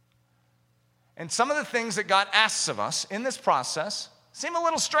 And some of the things that God asks of us in this process seem a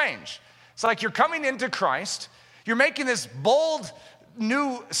little strange. It's like you're coming into Christ, you're making this bold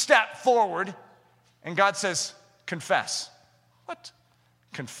new step forward, and God says, confess. What?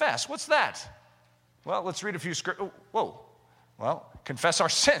 Confess? What's that? Well, let's read a few scriptures. Whoa. Well, confess our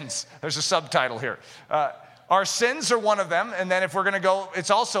sins. There's a subtitle here. Our sins are one of them, and then if we're going to go,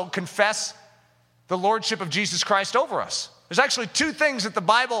 it's also confess the lordship of Jesus Christ over us. There's actually two things that the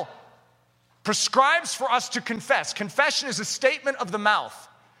Bible prescribes for us to confess. Confession is a statement of the mouth.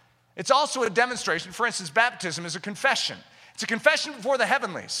 It's also a demonstration. For instance, baptism is a confession. It's a confession before the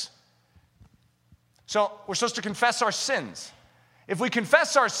heavenlies. So we're supposed to confess our sins. If we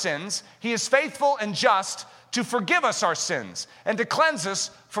confess our sins, he is faithful and just to forgive us our sins and to cleanse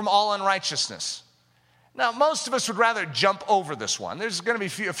us from all unrighteousness. Now, most of us would rather jump over this one. There's going to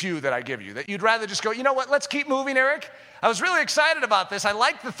be a few that I give you that you'd rather just go, you know what, let's keep moving, Eric. I was really excited about this. I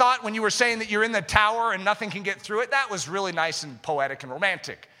liked the thought when you were saying that you're in the tower and nothing can get through it. That was really nice and poetic and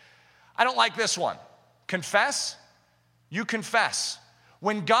romantic. I don't like this one. Confess, you confess.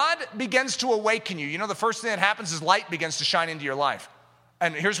 When God begins to awaken you, you know the first thing that happens is light begins to shine into your life.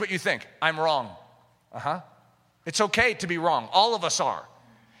 And here's what you think, I'm wrong. It's okay to be wrong. All of us are.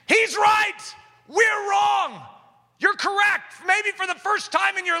 He's right. We're wrong. You're correct. Maybe for the first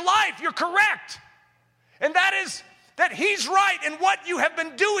time in your life, you're correct. And that is that he's right, and what you have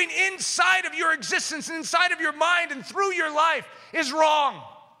been doing inside of your existence, inside of your mind and through your life is wrong.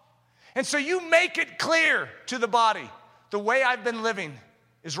 And so you make it clear to the body, the way I've been living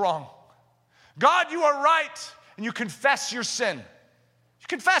is wrong. God, you are right. And you confess your sin. You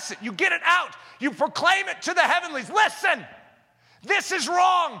confess it. You get it out. You proclaim it to the heavenlies. Listen, this is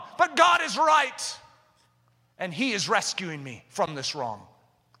wrong, but God is right. And he is rescuing me from this wrong.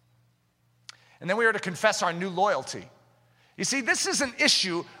 And then we are to confess our new loyalty. You see, this is an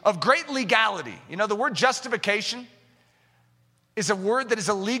issue of great legality. You know, the word justification is a word that is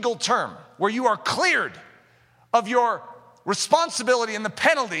a legal term where you are cleared of your responsibility and the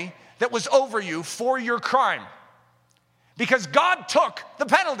penalty that was over you for your crime. Because God took the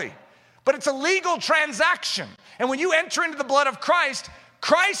penalty. But it's a legal transaction. And when you enter into the blood of Christ,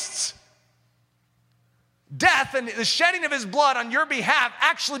 Christ's death and the shedding of his blood on your behalf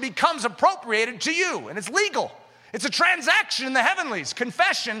actually becomes appropriated to you. And it's legal. It's a transaction in the heavenlies.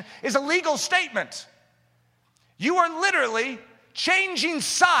 Confession is a legal statement. You are literally changing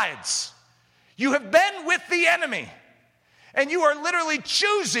sides. You have been with the enemy. And you are literally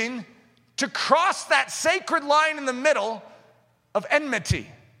choosing to cross that sacred line in the middle of enmity.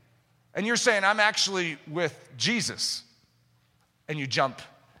 And you're saying, I'm actually with Jesus. And you jump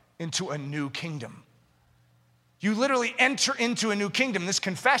into a new kingdom. You literally enter into a new kingdom. This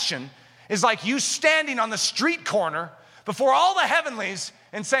confession is like you standing on the street corner before all the heavenlies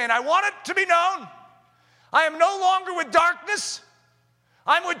and saying, I want it to be known. I am no longer with darkness.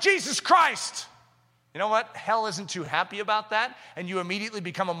 I'm with Jesus Christ. You know what? Hell isn't too happy about that, and you immediately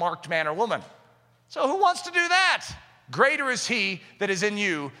become a marked man or woman. So who wants to do that? Greater is he that is in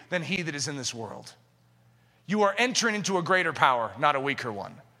you than he that is in this world. You are entering into a greater power, not a weaker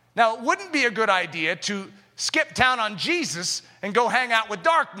one. Now, it wouldn't be a good idea to skip town on Jesus and go hang out with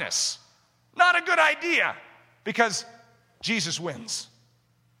darkness. Not a good idea, because Jesus wins.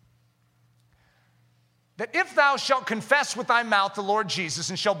 That if thou shalt confess with thy mouth the Lord Jesus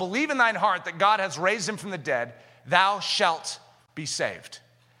and shalt believe in thine heart that God has raised him from the dead, thou shalt be saved.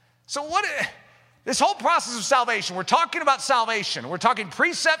 So this whole process of salvation, we're talking about salvation. We're talking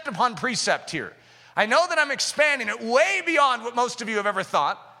precept upon precept here. I know that I'm expanding it way beyond what most of you have ever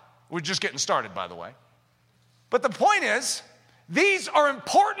thought. We're just getting started, by the way. But the point is, these are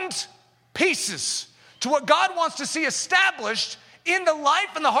important pieces to what God wants to see established in the life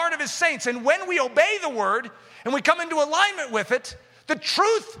and the heart of his saints. And when we obey the word and we come into alignment with it, the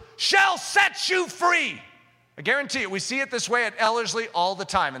truth shall set you free. I guarantee it. We see it this way at Ellerslie all the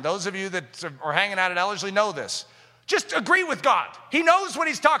time. And those of you that are hanging out at Ellerslie know this. Just agree with God. He knows what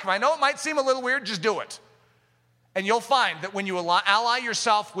he's talking about. I know it might seem a little weird. Just do it. And you'll find that when you ally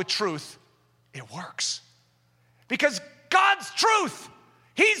yourself with truth, it works. Because God's truth,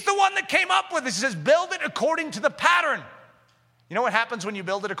 he's the one that came up with it. He says, build it according to the pattern. You know what happens when you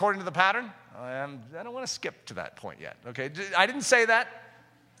build it according to the pattern? I don't want to skip to that point yet, okay? I didn't say that.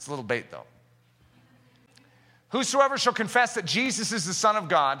 It's a little bait, though. Whosoever shall confess that Jesus is the Son of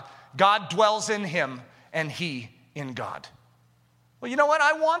God, God dwells in him, and he in God. Well, you know what?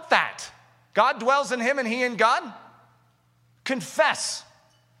 I want that. God dwells in him, and he in God. Confess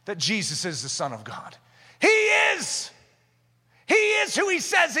that Jesus is the Son of God. He is. He is who he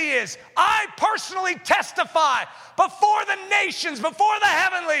says he is. I personally testify before the nations, before the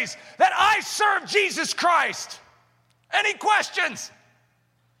heavenlies, that I serve Jesus Christ. Any questions?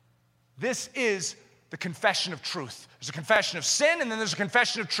 This is the confession of truth. There's a confession of sin, and then there's a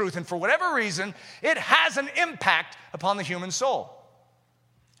confession of truth. And for whatever reason, it has an impact upon the human soul.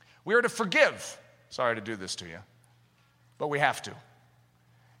 We are to forgive. Sorry to do this to you, but we have to.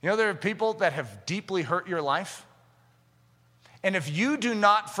 You know, there are people that have deeply hurt your life. And if you do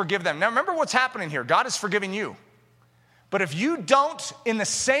not forgive them, now remember what's happening here. God is forgiving you. But if you don't, in the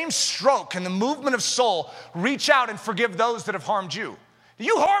same stroke, in the movement of soul, reach out and forgive those that have harmed you,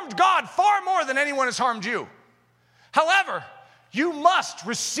 you harmed God far more than anyone has harmed you. However, you must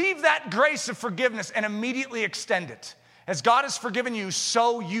receive that grace of forgiveness and immediately extend it. As God has forgiven you,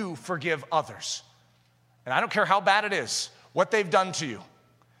 so you forgive others. And I don't care how bad it is, what they've done to you.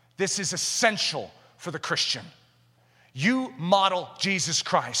 This is essential for the Christian. You model Jesus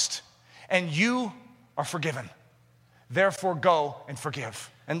Christ, and you are forgiven. Therefore, go and forgive.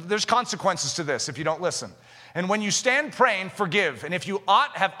 And there's consequences to this if you don't listen. And when you stand praying, forgive. And if you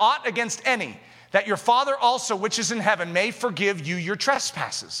have aught against any, that your Father also, which is in heaven, may forgive you your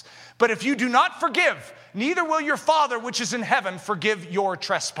trespasses. But if you do not forgive, neither will your Father, which is in heaven, forgive your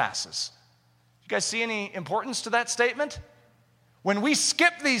trespasses. You guys see any importance to that statement? When we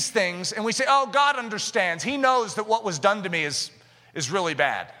skip these things and we say, oh, God understands. He knows that what was done to me is really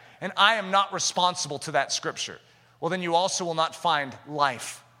bad. And I am not responsible to that scripture. Well, then you also will not find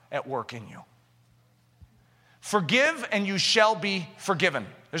life at work in you. Forgive and you shall be forgiven.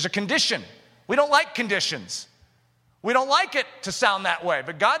 There's a condition. We don't like conditions. We don't like it to sound that way,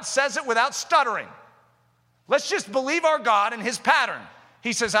 but God says it without stuttering. Let's just believe our God and his pattern.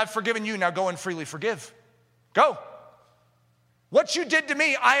 He says, I've forgiven you, now go and freely forgive. Go. What you did to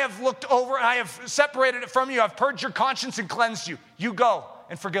me, I have looked over, I have separated it from you, I've purged your conscience and cleansed you. You go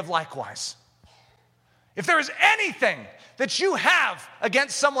and forgive likewise. If there is anything that you have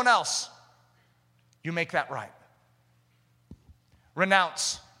against someone else, you make that right.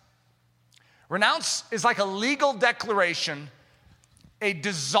 Renounce. Renounce is like a legal declaration, a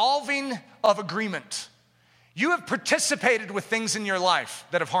dissolving of agreement. You have participated with things in your life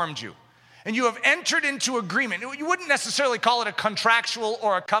that have harmed you, and you have entered into agreement. You wouldn't necessarily call it a contractual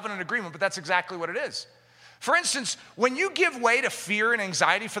or a covenant agreement, but that's exactly what it is. For instance, when you give way to fear and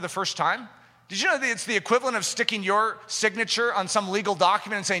anxiety for the first time, did you know that it's the equivalent of sticking your signature on some legal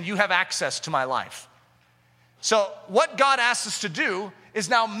document and saying, you have access to my life? So what God asks us to do is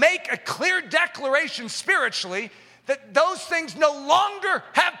now make a clear declaration spiritually that those things no longer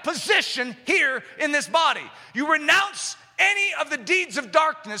have position here in this body. You renounce any of the deeds of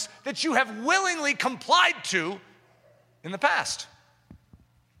darkness that you have willingly complied to in the past.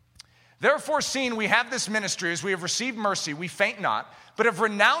 Therefore, seeing we have this ministry, as we have received mercy, we faint not, but have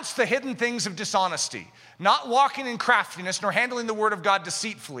renounced the hidden things of dishonesty, not walking in craftiness, nor handling the word of God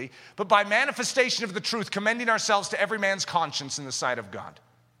deceitfully, but by manifestation of the truth, commending ourselves to every man's conscience in the sight of God.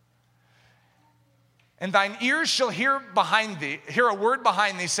 And thine ears shall hear a word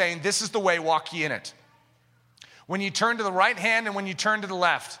behind thee, saying, this is the way, walk ye in it. When you turn to the right hand and when you turn to the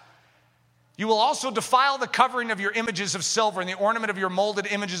left, you will also defile the covering of your images of silver and the ornament of your molded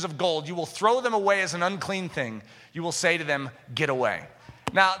images of gold. You will throw them away as an unclean thing. You will say to them, get away.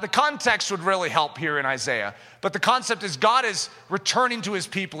 Now, the context would really help here in Isaiah, but the concept is God is returning to his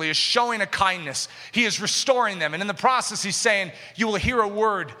people. He is showing a kindness. He is restoring them. And in the process, he's saying, you will hear a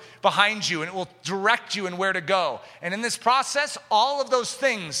word behind you and it will direct you in where to go. And in this process, all of those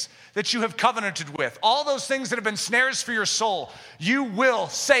things that you have covenanted with, all those things that have been snares for your soul, you will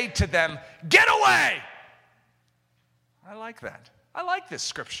say to them, get away. I like that. I like this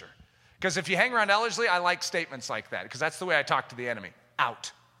scripture. Because if you hang around Ellerslie, I like statements like that, because that's the way I talk to the enemy.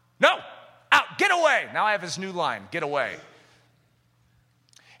 Out. No, out, get away. Now I have his new line, get away.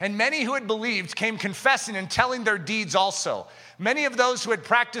 And many who had believed came confessing and telling their deeds also. Many of those who had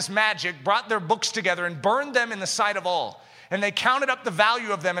practiced magic brought their books together and burned them in the sight of all. And they counted up the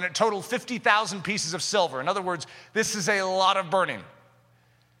value of them, and it totaled 50,000 pieces of silver. In other words, this is a lot of burning.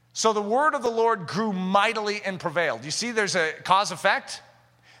 So the word of the Lord grew mightily and prevailed. You see, there's a cause effect.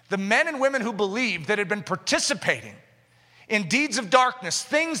 The men and women who believed that had been participating in deeds of darkness,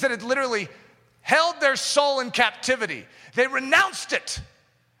 things that had literally held their soul in captivity, they renounced it.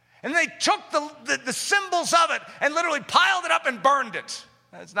 And they took the symbols of it and literally piled it up and burned it.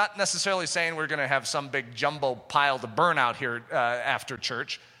 It's not necessarily saying we're going to have some big jumbo pile to burn out here after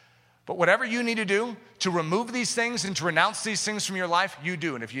church. But whatever you need to do to remove these things and to renounce these things from your life, you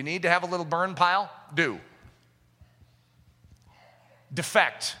do. And if you need to have a little burn pile, do.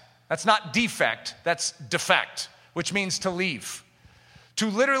 Defect. That's not defect, that's defect, which means to leave. To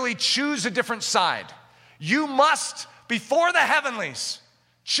literally choose a different side. You must, before the heavenlies,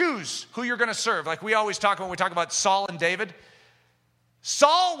 choose who you're going to serve. Like we always talk about when we talk about Saul and David.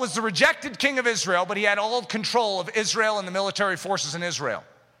 Saul was the rejected king of Israel, but he had all control of Israel and the military forces in Israel.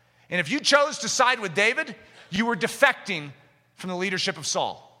 And if you chose to side with David, you were defecting from the leadership of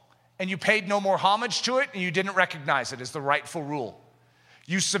Saul. And you paid no more homage to it, and you didn't recognize it as the rightful rule.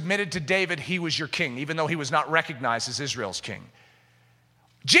 You submitted to David, he was your king, even though he was not recognized as Israel's king.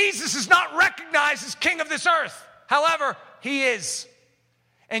 Jesus is not recognized as king of this earth. However, he is.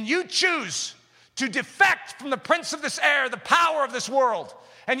 And you choose to defect from the prince of this air, the power of this world,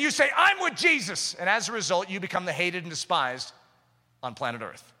 and you say, I'm with Jesus. And as a result, you become the hated and despised on planet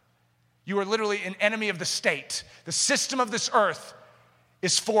Earth. You are literally an enemy of the state. The system of this earth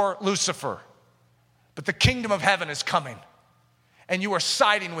is for Lucifer, but the kingdom of heaven is coming. And you are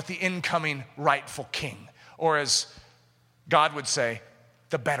siding with the incoming rightful king. Or as God would say,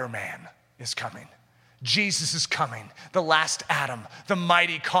 the better man is coming. Jesus is coming. The last Adam, the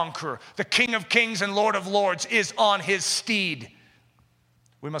mighty conqueror, the King of kings and Lord of lords is on his steed.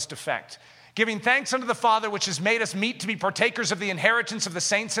 We must defect. Giving thanks unto the Father, which has made us meet to be partakers of the inheritance of the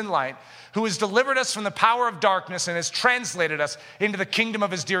saints in light, who has delivered us from the power of darkness and has translated us into the kingdom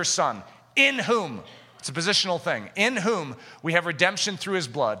of his dear Son, in whom, it's a positional thing, in whom we have redemption through his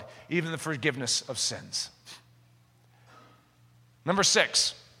blood, even the forgiveness of sins. Number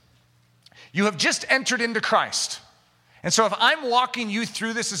 6, you have just entered into Christ. And so if I'm walking you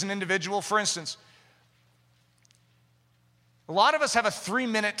through this as an individual, for instance, a lot of us have a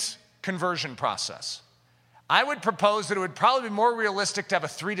 3-minute conversion process. I would propose that it would probably be more realistic to have a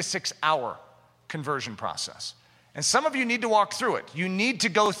 3 to 6 hour conversion process. And some of you need to walk through it. You need to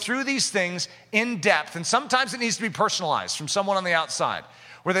go through these things in depth, and sometimes it needs to be personalized from someone on the outside,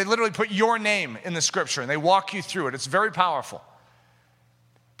 where they literally put your name in the scripture and they walk you through it. It's very powerful.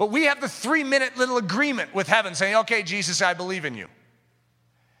 But we have the 3-minute little agreement with heaven saying, okay, Jesus, I believe in you.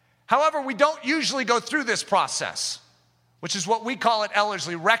 However, we don't usually go through this process, which is what we call at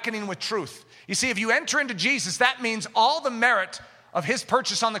Ellerslie, reckoning with truth. You see, if you enter into Jesus, that means all the merit of his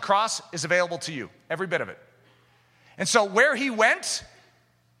purchase on the cross is available to you, every bit of it. And so where he went,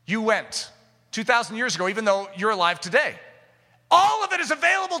 you went 2,000 years ago, even though you're alive today. All of it is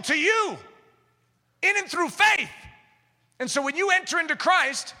available to you in and through faith. And so when you enter into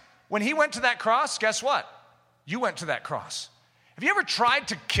Christ, when he went to that cross, guess what? You went to that cross. Have you ever tried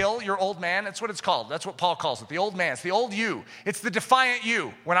to kill your old man? That's what it's called. That's what Paul calls it, the old man. It's the old you. It's the defiant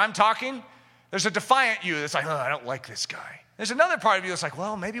you. When I'm talking, there's a defiant you that's like, oh, I don't like this guy. There's another part of you that's like,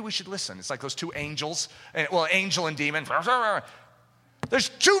 well, maybe we should listen. It's like those two angels, well, angel and demon. There's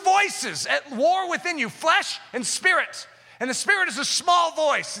two voices at war within you, flesh and spirit. And the spirit is a small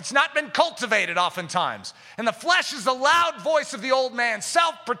voice. It's not been cultivated oftentimes. And the flesh is the loud voice of the old man,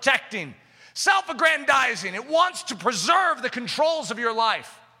 self-protecting, self-aggrandizing. It wants to preserve the controls of your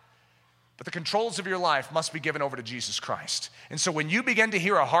life. But the controls of your life must be given over to Jesus Christ. And so when you begin to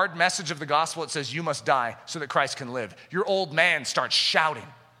hear a hard message of the gospel, it says you must die so that Christ can live. Your old man starts shouting.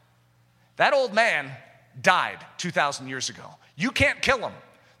 That old man died 2,000 years ago. You can't kill him.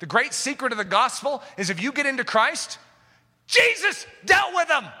 The great secret of the gospel is if you get into Christ, Jesus dealt with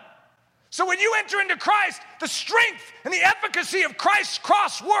him. So when you enter into Christ, the strength and the efficacy of Christ's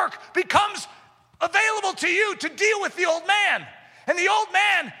cross work becomes available to you to deal with the old man. And the old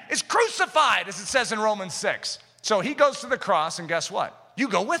man is crucified, as it says in Romans 6. So he goes to the cross, and guess what? You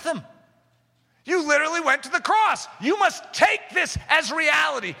go with him. You literally went to the cross. You must take this as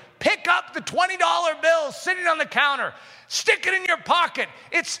reality. Pick up the $20 bill sitting on the counter. Stick it in your pocket.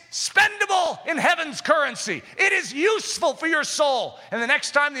 It's spendable in heaven's currency. It is useful for your soul. And the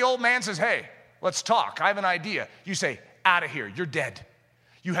next time the old man says, hey, let's talk. I have an idea. You say, out of here. You're dead.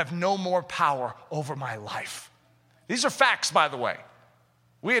 You have no more power over my life. These are facts, by the way.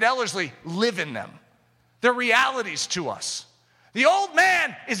 We at Ellerslie live in them. They're realities to us. The old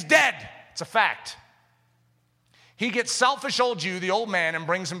man is dead. It's a fact. He gets selfish old you, the old man, and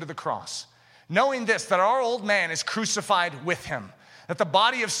brings him to the cross. Knowing this, that our old man is crucified with him, that the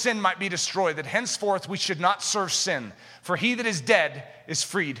body of sin might be destroyed, that henceforth we should not serve sin, for he that is dead is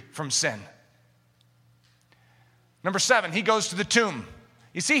freed from sin. Number 7, he goes to the tomb.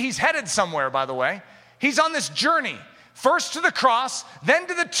 You see, he's headed somewhere, by the way. He's on this journey, first to the cross, then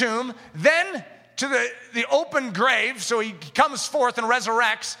to the tomb, then to the open grave, so he comes forth and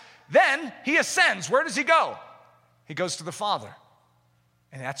resurrects. Then he ascends. Where does he go? He goes to the Father,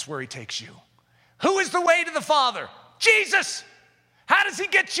 and that's where he takes you. Who is the way to the Father? Jesus. How does he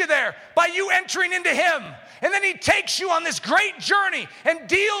get you there? By you entering into him. And then he takes you on this great journey and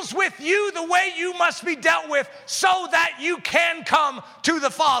deals with you the way you must be dealt with so that you can come to the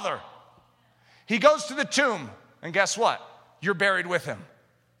Father. He goes to the tomb, and guess what? You're buried with him.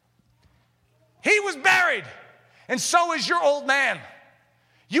 He was buried, and so is your old man.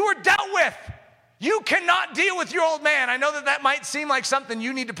 You were dealt with. You cannot deal with your old man. I know that might seem like something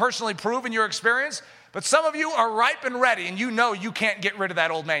you need to personally prove in your experience, but some of you are ripe and ready, and you know you can't get rid of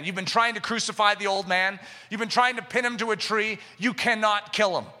that old man. You've been trying to crucify the old man. You've been trying to pin him to a tree. You cannot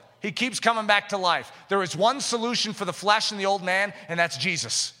kill him. He keeps coming back to life. There is one solution for the flesh and the old man, and that's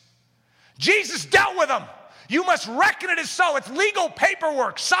Jesus. Jesus dealt with him. You must reckon it as so. It's legal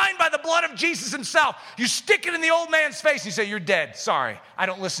paperwork signed by the blood of Jesus himself. You stick it in the old man's face and you say, you're dead. Sorry, I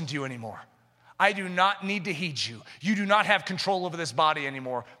don't listen to you anymore. I do not need to heed you. You do not have control over this body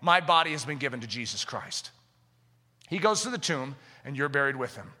anymore. My body has been given to Jesus Christ. He goes to the tomb and you're buried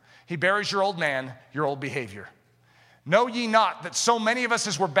with him. He buries your old man, your old behavior. Know ye not that so many of us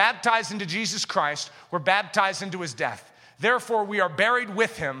as were baptized into Jesus Christ were baptized into his death. Therefore we are buried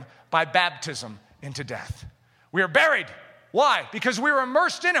with him by baptism into death. We are buried. Why? Because we were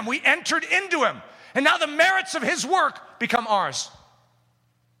immersed in him. We entered into him. And now the merits of his work become ours.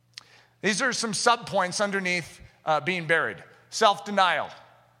 These are some subpoints underneath being buried. Self-denial.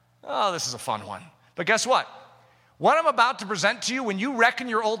 Oh, this is a fun one. But guess what? What I'm about to present to you, when you reckon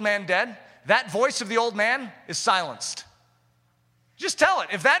your old man dead, that voice of the old man is silenced. Just tell it.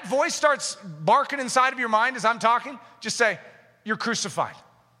 If that voice starts barking inside of your mind as I'm talking, just say, you're crucified.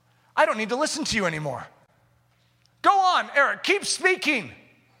 I don't need to listen to you anymore. Go on, Eric, keep speaking.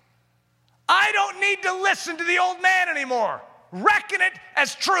 I don't need to listen to the old man anymore. Reckon it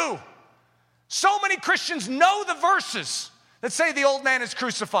as true. So many Christians know the verses that say the old man is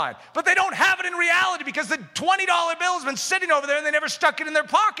crucified, but they don't have it in reality because the $20 bill has been sitting over there and they never stuck it in their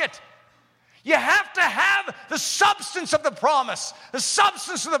pocket. You have to have the substance of the promise, the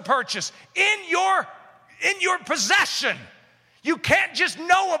substance of the purchase in your possession. You can't just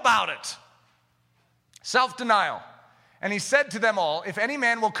know about it. Self-denial. And he said to them all, if any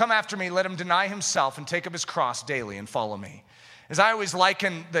man will come after me, let him deny himself and take up his cross daily and follow me. As I always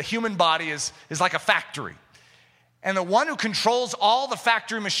liken the human body is like a factory. And the one who controls all the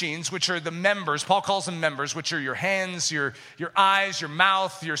factory machines, which are the members, Paul calls them members, which are your hands, your eyes, your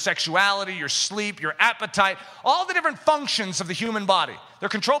mouth, your sexuality, your sleep, your appetite, all the different functions of the human body. They're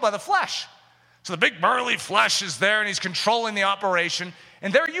controlled by the flesh. So the big burly flesh is there and he's controlling the operation.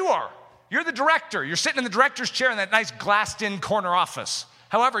 And there you are. You're the director. You're sitting in the director's chair in that nice glassed-in corner office.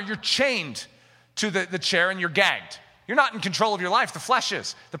 However, you're chained to the chair and you're gagged. You're not in control of your life. The flesh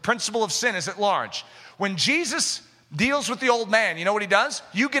is. The principle of sin is at large. When Jesus deals with the old man, you know what he does?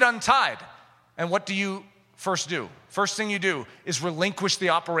 You get untied. And what do you first do? First thing you do is relinquish the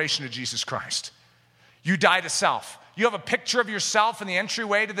operation of Jesus Christ. You die to self. You have a picture of yourself in the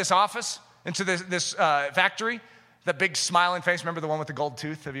entryway to this office, into this factory. That big smiling face. Remember the one with the gold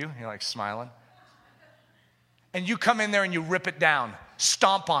tooth of you? You're like smiling. And you come in there and you rip it down.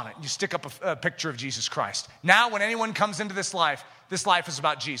 Stomp on it. You stick up a picture of Jesus Christ. Now when anyone comes into this life is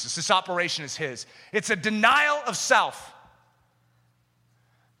about Jesus. This operation is his. It's a denial of self.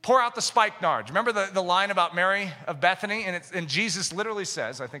 Pour out the spikenard. Remember the line about Mary of Bethany? And Jesus literally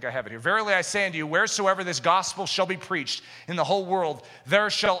says, I think I have it here, verily I say unto you, wheresoever this gospel shall be preached in the whole world, there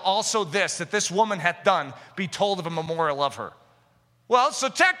shall also this, that this woman hath done, be told of a memorial of her. Well, so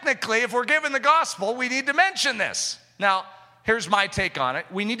technically, if we're given the gospel, we need to mention this. Now, here's my take on it.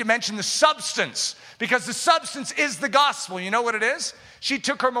 We need to mention the substance, because the substance is the gospel. You know what it is? She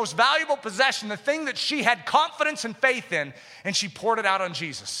took her most valuable possession, the thing that she had confidence and faith in, and she poured it out on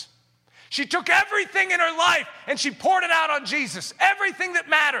Jesus. She took everything in her life and she poured it out on Jesus. Everything that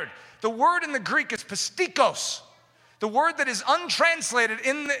mattered. The word in the Greek is pistikos. The word that is untranslated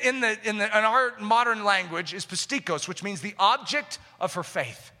in our modern language is pistikos, which means the object of her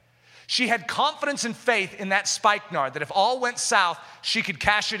faith. She had confidence and faith in that spikenard, that if all went south, she could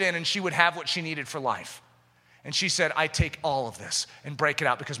cash it in and she would have what she needed for life. And she said, I take all of this and break it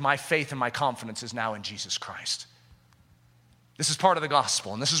out because my faith and my confidence is now in Jesus Christ. This is part of the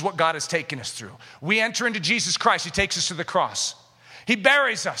gospel, and this is what God has taken us through. We enter into Jesus Christ. He takes us to the cross. He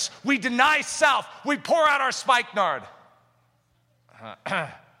buries us. We deny self. We pour out our spikenard.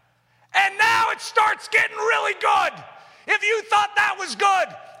 And now it starts getting really good. If you thought that was good,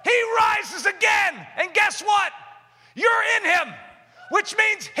 he rises again. And guess what? You're in him, which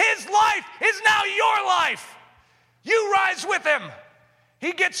means his life is now your life. You rise with him.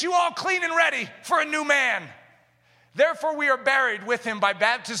 He gets you all clean and ready for a new man. Therefore, we are buried with him by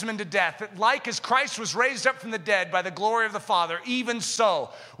baptism into death, that like as Christ was raised up from the dead by the glory of the Father, even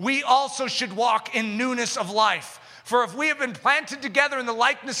so, we also should walk in newness of life. For if we have been planted together in the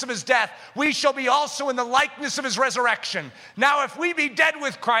likeness of his death, we shall be also in the likeness of his resurrection. Now, if we be dead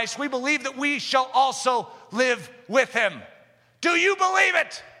with Christ, we believe that we shall also live with him. Do you believe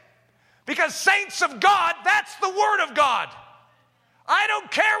it? Because saints of God, that's the word of God. I don't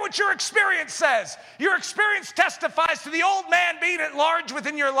care what your experience says. Your experience testifies to the old man being at large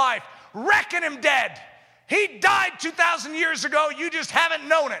within your life. Reckon him dead. He died 2,000 years ago. You just haven't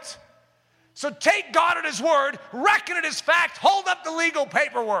known it. So take God at his word, reckon it as fact, hold up the legal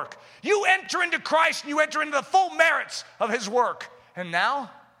paperwork. You enter into Christ and you enter into the full merits of his work. And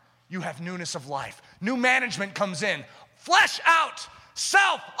now you have newness of life. New management comes in. Flesh out,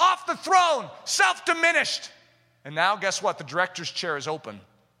 self off the throne, self diminished. And now, guess what? The director's chair is open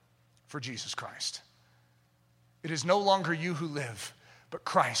for Jesus Christ. It is no longer you who live, but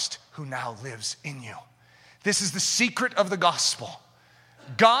Christ who now lives in you. This is the secret of the gospel.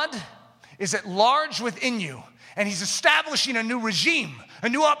 God is at large within you, and he's establishing a new regime, a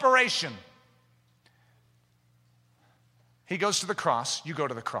new operation. He goes to the cross, you go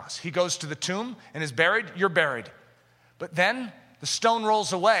to the cross. He goes to the tomb and is buried, you're buried. But then the stone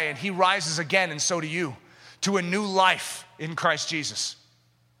rolls away and he rises again, and so do you, to a new life in Christ Jesus.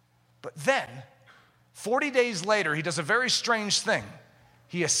 But then, 40 days later, he does a very strange thing.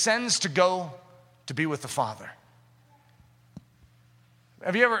 He ascends to go to be with the Father.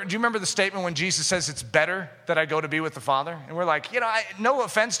 Do you remember the statement when Jesus says it's better that I go to be with the Father? And we're like, no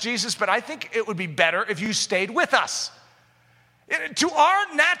offense, Jesus, but I think it would be better if you stayed with us. To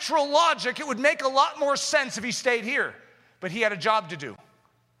our natural logic, it would make a lot more sense if he stayed here. But he had a job to do.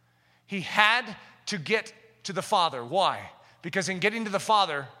 He had to get to the Father. Why? Because in getting to the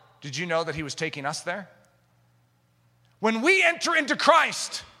Father, did you know that he was taking us there? When we enter into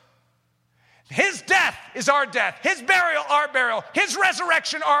Christ, his death is our death, his burial, our burial, his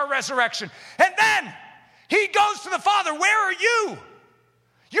resurrection, our resurrection. And then he goes to the Father. Where are you?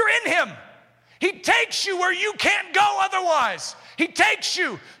 You're in him. He takes you where you can't go otherwise. He takes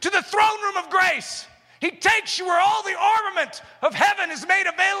you to the throne room of grace. He takes you where all the armament of heaven is made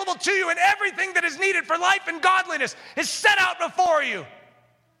available to you, and everything that is needed for life and godliness is set out before you.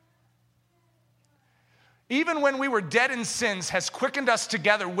 Even when we were dead in sins, has quickened us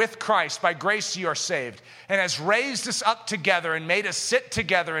together with Christ. By grace you are saved, and has raised us up together and made us sit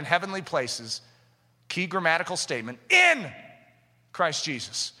together in heavenly places. Key grammatical statement, in Christ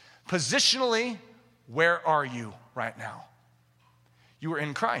Jesus. Positionally, where are you right now? You are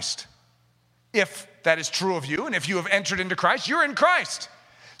in Christ. If that is true of you, and if you have entered into Christ, you're in Christ.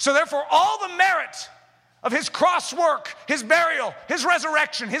 So therefore, all the merit of his cross work, his burial, his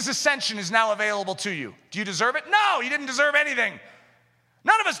resurrection, his ascension is now available to you. Do you deserve it? No, you didn't deserve anything.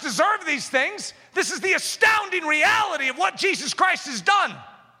 None of us deserve these things. This is the astounding reality of what Jesus Christ has done.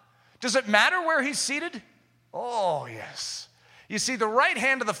 Does it matter where he's seated? Oh, yes. You see, the right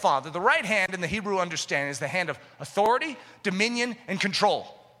hand of the Father, the right hand in the Hebrew understanding is the hand of authority, dominion, and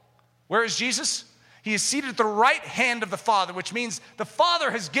control. Where is Jesus? He is seated at the right hand of the Father, which means the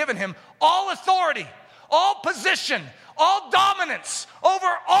Father has given him all authority, all position, all dominance over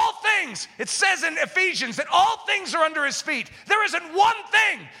all things. It says in Ephesians that all things are under his feet. There isn't one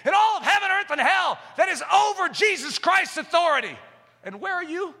thing in all of heaven, earth, and hell that is over Jesus Christ's authority. And where are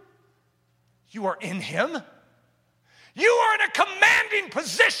you? You are in him. You are in a commanding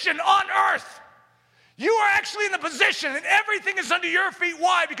position on earth. You are actually in the position, and everything is under your feet.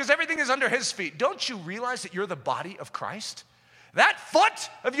 Why? Because everything is under his feet. Don't you realize that you're the body of Christ? That foot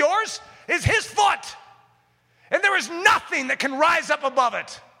of yours is his foot. And there is nothing that can rise up above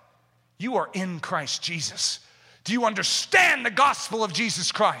it. You are in Christ Jesus. Do you understand the gospel of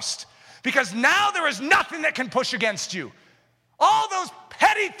Jesus Christ? Because now there is nothing that can push against you. All those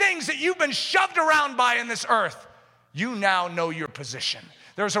petty things that you've been shoved around by in this earth, you now know your position.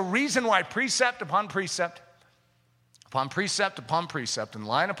 There's a reason why precept upon precept, upon precept upon precept, and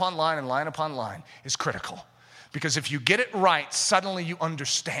line upon line and line upon line is critical. Because if you get it right, suddenly you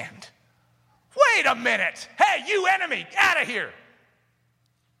understand. Wait a minute. Hey, you enemy, out of here.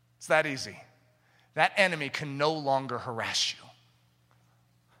 It's that easy. That enemy can no longer harass you.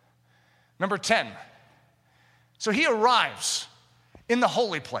 Number 10. So he arrives in the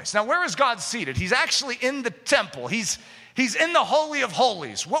holy place. Now, where is God seated? He's actually in the temple. He's in the Holy of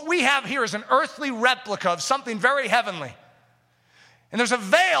Holies. What we have here is an earthly replica of something very heavenly. And there's a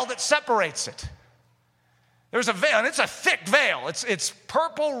veil that separates it. There's a veil, and it's a thick veil. It's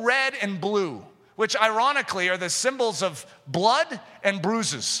purple, red, and blue, which ironically are the symbols of blood and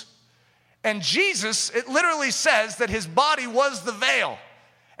bruises. And Jesus, it literally says that his body was the veil.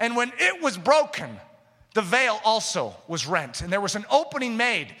 And when it was broken, the veil also was rent. And there was an opening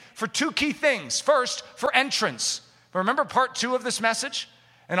made for two key things. First, for entrance. But remember part 2 of this message?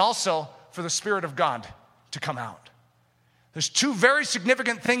 And also for the Spirit of God to come out. There's two very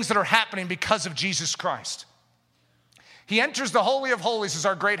significant things that are happening because of Jesus Christ. He enters the Holy of Holies as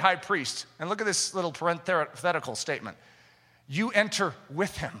our great high priest. And look at this little parenthetical statement. You enter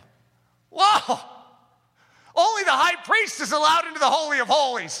with him. Whoa! Only the high priest is allowed into the Holy of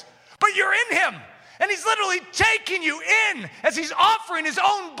Holies. But you're in him. And he's literally taking you in as he's offering his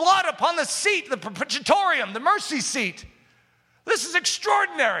own blood upon the seat, the propitiatorium, the mercy seat. This is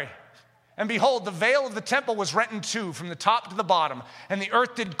extraordinary. And behold, the veil of the temple was rent in two from the top to the bottom, and the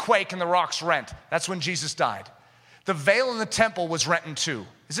earth did quake and the rocks rent. That's when Jesus died. The veil in the temple was rent in two.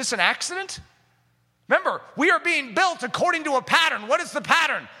 Is this an accident? Remember, we are being built according to a pattern. What is the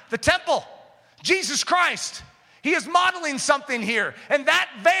pattern? The temple. Jesus Christ. He is modeling something here, and that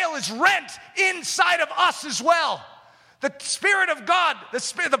veil is rent inside of us as well. The Spirit of God,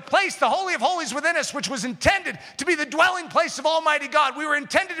 the place, the Holy of Holies within us, which was intended to be the dwelling place of Almighty God. We were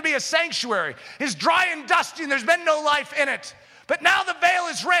intended to be a sanctuary. Is dry and dusty, and there's been no life in it. But now the veil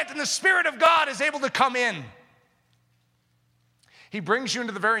is rent, and the Spirit of God is able to come in. He brings you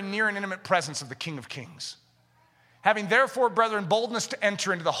into the very near and intimate presence of the King of Kings. Having therefore, brethren, boldness to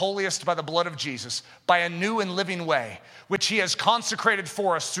enter into the holiest by the blood of Jesus, by a new and living way, which he has consecrated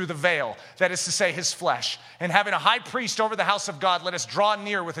for us through the veil, that is to say, his flesh. And having a high priest over the house of God, let us draw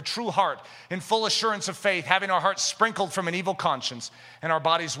near with a true heart, in full assurance of faith, having our hearts sprinkled from an evil conscience, and our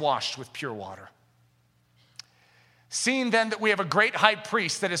bodies washed with pure water. Seeing then that we have a great high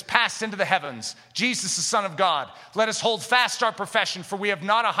priest that has passed into the heavens, Jesus the Son of God, let us hold fast our profession, for we have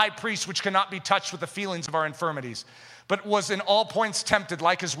not a high priest which cannot be touched with the feelings of our infirmities, but was in all points tempted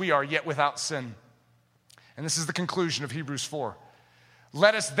like as we are, yet without sin. And this is the conclusion of Hebrews 4.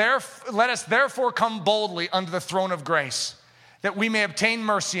 Let us therefore come boldly unto the throne of grace, that we may obtain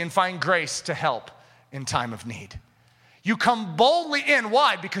mercy and find grace to help in time of need. You come boldly in.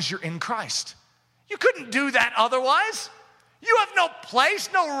 Why? Because you're in Christ. You couldn't do that otherwise. You have no place,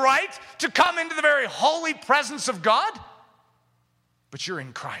 no right to come into the very holy presence of God. But you're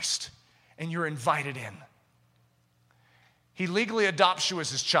in Christ, and you're invited in. He legally adopts you as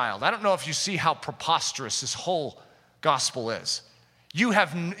his child. I don't know if you see how preposterous this whole gospel is.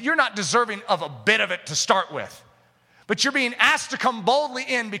 You're not deserving of a bit of it to start with. But you're being asked to come boldly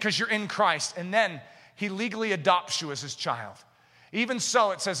in because you're in Christ. And then he legally adopts you as his child. Even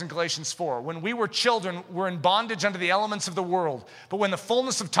so, it says in Galatians 4, when we were children, we were in bondage under the elements of the world. But when the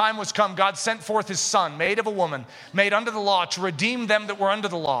fullness of time was come, God sent forth his Son, made of a woman, made under the law, to redeem them that were under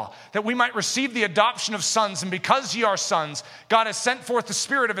the law, that we might receive the adoption of sons. And because ye are sons, God has sent forth the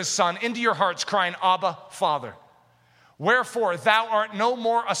Spirit of his Son into your hearts, crying, Abba, Father. Wherefore, thou art no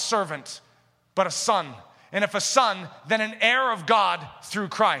more a servant, but a son. And if a son, then an heir of God through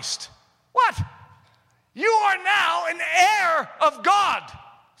Christ. What? You are now an heir of God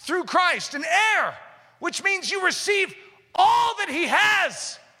through Christ, an heir, which means you receive all that he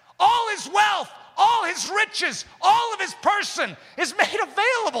has, all his wealth, all his riches, all of his person is made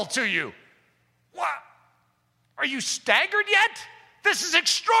available to you. What? Are you staggered yet? This is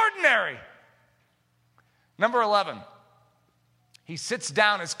extraordinary. Number 11, he sits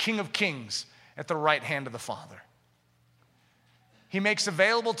down as King of Kings at the right hand of the Father. He makes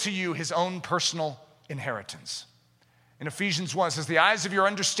available to you his own personal inheritance. In Ephesians 1, it says, the eyes of your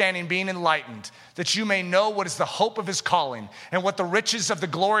understanding being enlightened, that you may know what is the hope of his calling, and what the riches of the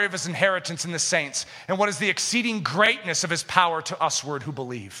glory of his inheritance in the saints, and what is the exceeding greatness of his power to usward who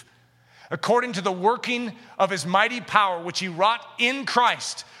believe. According to the working of his mighty power, which he wrought in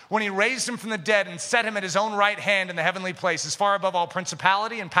Christ, when he raised him from the dead and set him at his own right hand in the heavenly places, far above all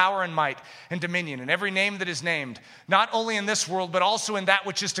principality and power and might and dominion, and every name that is named, not only in this world, but also in that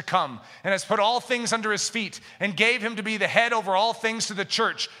which is to come, and has put all things under his feet, and gave him to be the head over all things to the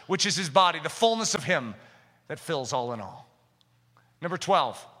church, which is his body, the fullness of him that fills all in all. Number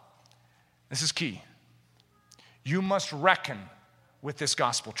 12, this is key. You must reckon with this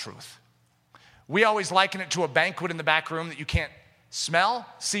gospel truth. We always liken it to a banquet in the back room that you can't smell,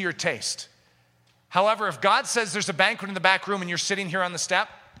 see, or taste. However, if God says there's a banquet in the back room and you're sitting here on the step,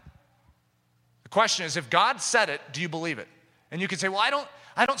 the question is, if God said it, do you believe it? And you can say, well,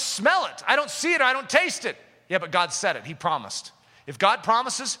 I don't smell it. I don't see it. Or I don't taste it. Yeah, but God said it. He promised. If God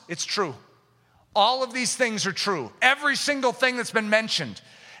promises, it's true. All of these things are true. Every single thing that's been mentioned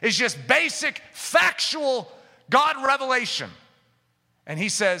is just basic, factual God revelation. And he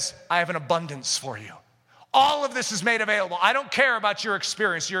says, I have an abundance for you. All of this is made available. I don't care about your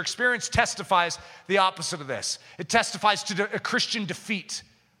experience. Your experience testifies the opposite of this. It testifies to a Christian defeat.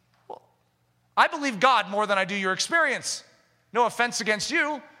 Well, I believe God more than I do your experience. No offense against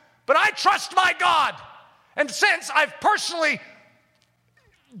you, but I trust my God. And since I've personally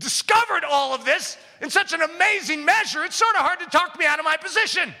discovered all of this in such an amazing measure, it's sort of hard to talk me out of my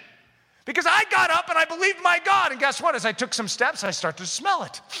position. Because I got up and I believed my God. And guess what? As I took some steps, I started to smell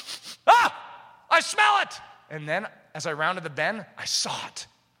it. I smell it. And then as I rounded the bend, I saw it.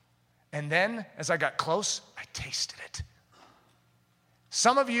 And then as I got close, I tasted it.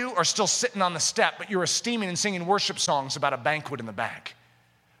 Some of you are still sitting on the step, but you're esteeming and singing worship songs about a banquet in the back.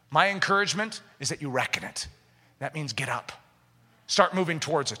 My encouragement is that you reckon it. That means get up. start moving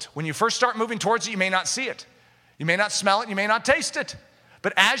towards it. When you first start moving towards it, you may not see it. You may not smell it, you may not taste it.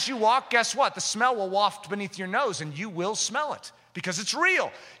 But as you walk, guess what? The smell will waft beneath your nose and you will smell it because it's real.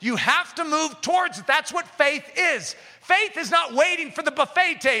 You have to move towards it. That's what faith is. Faith is not waiting for the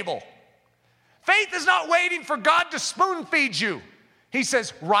buffet table. Faith is not waiting for God to spoon feed you. He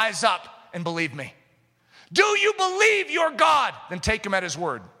says, rise up and believe me. Do you believe your God? Then take him at his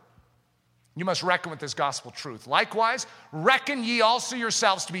word. You must reckon with this gospel truth. Likewise, reckon ye also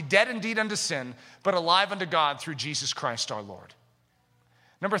yourselves to be dead indeed unto sin, but alive unto God through Jesus Christ our Lord.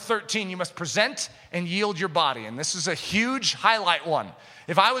 Number 13, you must present and yield your body. And this is a huge highlight one.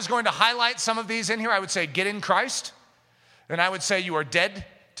 If I was going to highlight some of these in here, I would say get in Christ. Then I would say you are dead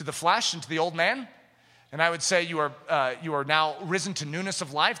to the flesh and to the old man. And I would say you are now risen to newness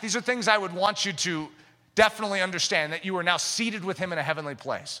of life. These are things I would want you to definitely understand, that you are now seated with him in a heavenly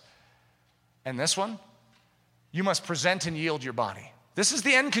place. And this one, you must present and yield your body. This is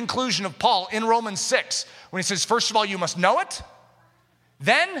the end conclusion of Paul in Romans 6, when he says, first of all, you must know it.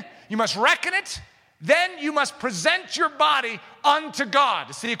 Then you must reckon it. Then you must present your body unto God.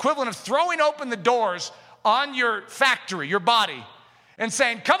 It's the equivalent of throwing open the doors on your factory, your body, and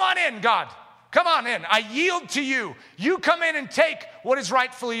saying, come on in, God. Come on in. I yield to you. You come in and take what is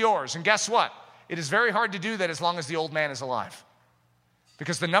rightfully yours. And guess what? It is very hard to do that as long as the old man is alive.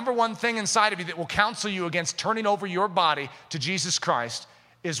 Because the number one thing inside of you that will counsel you against turning over your body to Jesus Christ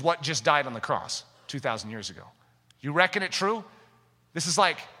is what just died on the cross 2,000 years ago. You reckon it true? This is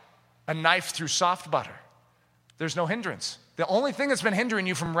like a knife through soft butter. There's no hindrance. The only thing that's been hindering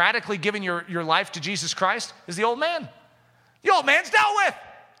you from radically giving your life to Jesus Christ is the old man. The old man's dealt with.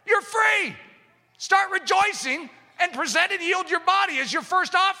 You're free. Start rejoicing and present and yield your body as your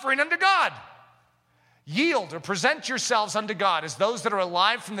first offering unto God. Yield or present yourselves unto God as those that are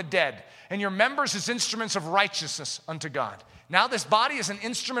alive from the dead, and your members as instruments of righteousness unto God. Now this body is an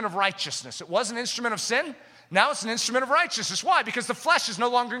instrument of righteousness. It was an instrument of sin. Now it's an instrument of righteousness. Why? Because the flesh is no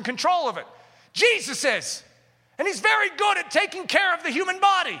longer in control of it. Jesus is. And he's very good at taking care of the human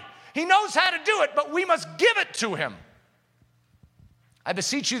body. He knows how to do it, but we must give it to him. I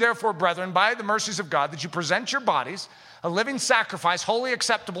beseech you, therefore, brethren, by the mercies of God, that you present your bodies a living sacrifice, wholly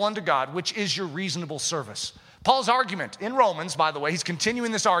acceptable unto God, which is your reasonable service. Paul's argument in Romans, by the way, he's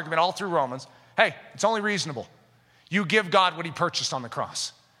continuing this argument all through Romans. Hey, it's only reasonable. You give God what he purchased on the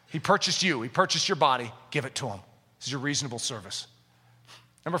cross. He purchased you. He purchased your body. Give it to him. This is your reasonable service.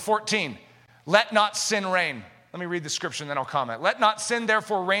 Number 14, let not sin reign. Let me read the scripture and then I'll comment. Let not sin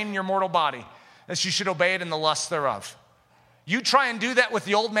therefore reign in your mortal body, as you should obey it in the lust thereof. You try and do that with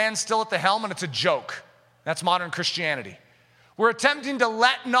the old man still at the helm, and it's a joke. That's modern Christianity. We're attempting to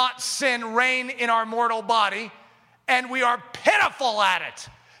let not sin reign in our mortal body, and we are pitiful at it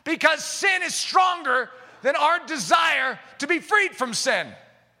because sin is stronger than our desire to be freed from sin.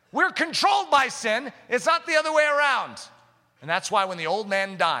 We're controlled by sin. It's not the other way around. And that's why when the old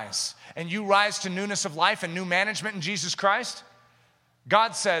man dies and you rise to newness of life and new management in Jesus Christ,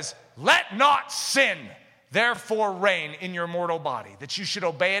 God says, let not sin therefore reign in your mortal body, that you should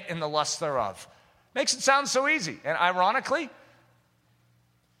obey it in the lust thereof. Makes it sound so easy. And ironically,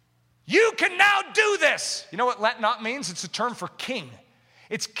 you can now do this. You know what let not means? It's a term for king.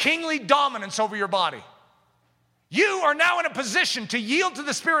 It's kingly dominance over your body. You are now in a position to yield to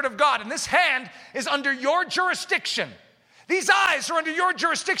the Spirit of God, and this hand is under your jurisdiction. These eyes are under your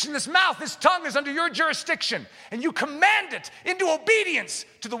jurisdiction. This mouth, this tongue is under your jurisdiction. And you command it into obedience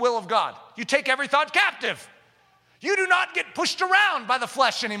to the will of God. You take every thought captive. You do not get pushed around by the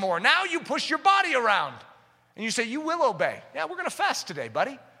flesh anymore. Now you push your body around. And you say, you will obey. Yeah, we're going to fast today,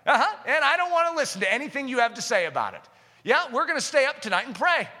 buddy. And I don't want to listen to anything you have to say about it. Yeah, we're going to stay up tonight and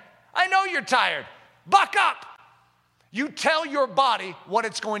pray. I know you're tired. Buck up. You tell your body what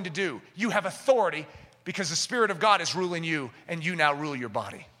it's going to do. You have authority because the Spirit of God is ruling you, and you now rule your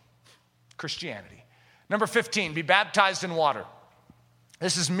body. Christianity. Number 15, be baptized in water.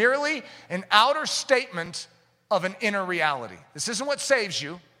 This is merely an outer statement of an inner reality. This isn't what saves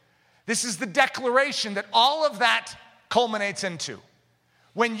you. This is the declaration that all of that culminates into.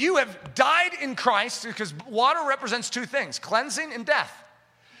 When you have died in Christ, because water represents two things, cleansing and death.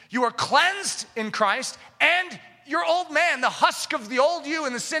 You are cleansed in Christ, and your old man, the husk of the old you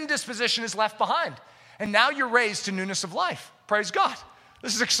and the sin disposition is left behind. And now you're raised to newness of life. Praise God.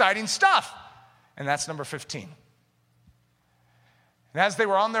 This is exciting stuff. And that's number 15. And as they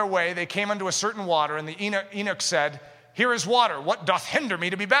were on their way, they came unto a certain water, and the Enoch said, here is water. What doth hinder me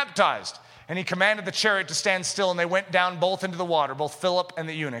to be baptized? And he commanded the chariot to stand still, and they went down both into the water, both Philip and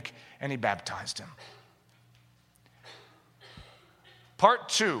the eunuch, and he baptized him. Part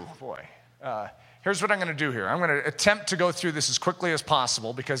 2, boy. here's what I'm going to do here. I'm going to attempt to go through this as quickly as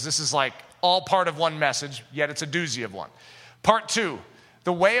possible because this is like all part of one message, yet it's a doozy of one. Part 2,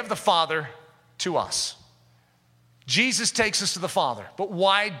 the way of the Father to us. Jesus takes us to the Father, but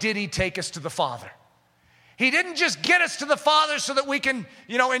why did he take us to the Father? He didn't just get us to the Father so that we can,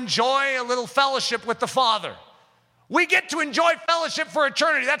 enjoy a little fellowship with the Father. We get to enjoy fellowship for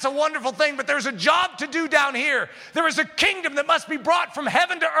eternity. That's a wonderful thing, but there's a job to do down here. There is a kingdom that must be brought from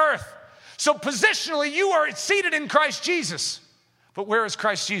heaven to earth. So positionally, you are seated in Christ Jesus. But where is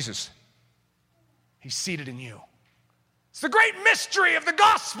Christ Jesus? He's seated in you. It's the great mystery of the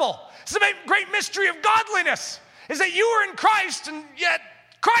gospel. It's the great mystery of godliness, is that you are in Christ and yet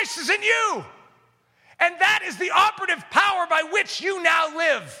Christ is in you. And that is the operative power by which you now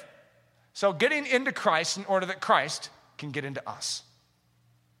live. So getting into Christ in order that Christ can get into us.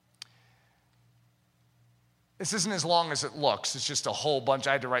 This isn't as long as it looks. It's just a whole bunch.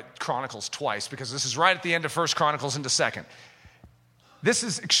 I had to write Chronicles twice because this is right at the end of 1 Chronicles into 2nd. This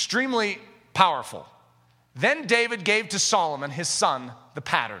is extremely powerful. Then David gave to Solomon, his son, the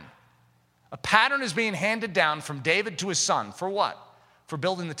pattern. A pattern is being handed down from David to his son. For what? For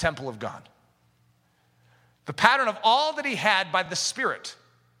building the temple of God. The pattern of all that he had by the Spirit.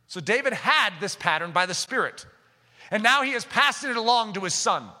 So David had this pattern by the Spirit. And now he has passed it along to his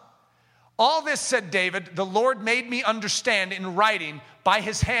son. All this, said David, the Lord made me understand in writing by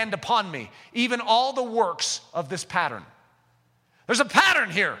his hand upon me, even all the works of this pattern. There's a pattern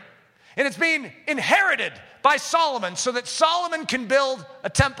here, and it's being inherited by Solomon so that Solomon can build a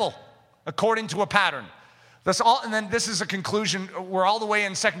temple according to a pattern. And then this is a conclusion. We're all the way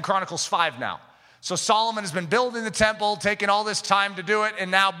in 2 Chronicles 5 now. So Solomon has been building the temple, taking all this time to do it, and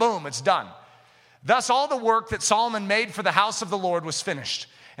now, boom, it's done. Thus, all the work that Solomon made for the house of the Lord was finished.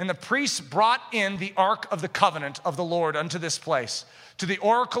 And the priests brought in the ark of the covenant of the Lord unto this place, to the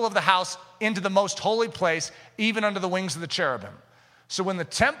oracle of the house, into the most holy place, even under the wings of the cherubim. So when the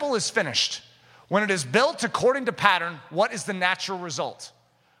temple is finished, when it is built according to pattern, what is the natural result?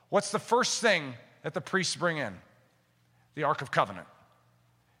 What's the first thing that the priests bring in? The Ark of Covenant.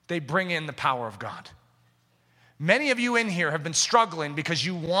 They bring in the power of God. Many of you in here have been struggling because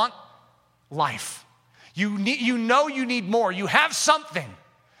you want life. You know you need more. You have something,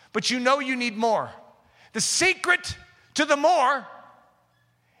 but you know you need more. The secret to the more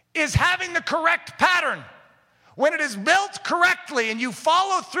is having the correct pattern. When it is built correctly and you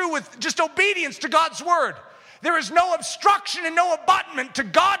follow through with just obedience to God's word, there is no obstruction and no abutment to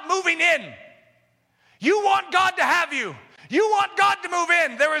God moving in. You want God to have you. You want God to move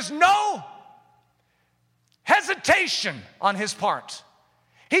in. There is no hesitation on his part.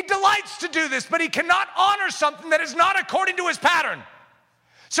 He delights to do this, but he cannot honor something that is not according to his pattern.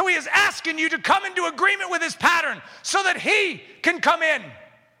 So he is asking you to come into agreement with his pattern so that he can come in.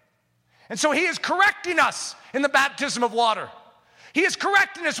 And so he is correcting us in the baptism of water. He is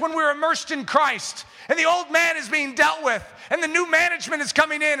correcting us when we're immersed in Christ and the old man is being dealt with and the new management is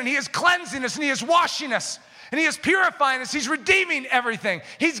coming in and he is cleansing us and he is washing us. And he is purifying us. He's redeeming everything.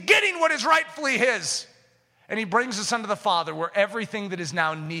 He's getting what is rightfully his. And he brings us unto the Father where everything that is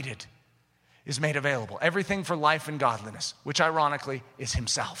now needed is made available. Everything for life and godliness, which ironically is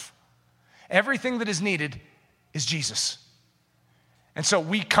himself. Everything that is needed is Jesus. And so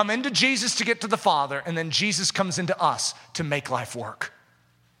we come into Jesus to get to the Father, and then Jesus comes into us to make life work.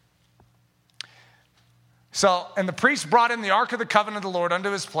 So, and the priest brought in the ark of the covenant of the Lord unto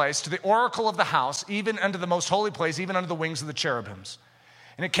his place, to the oracle of the house, even unto the most holy place, even unto the wings of the cherubims.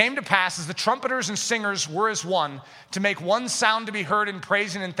 And it came to pass, as the trumpeters and singers were as one, to make one sound to be heard in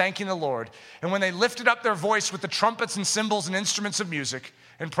praising and thanking the Lord. And when they lifted up their voice with the trumpets and cymbals and instruments of music,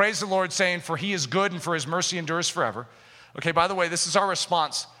 and praised the Lord, saying, for he is good and for his mercy endures forever. Okay, by the way, this is our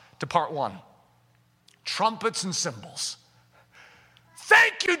response to part 1. Trumpets and cymbals.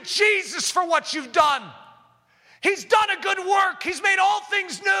 Thank you, Jesus, for what you've done. He's done a good work. He's made all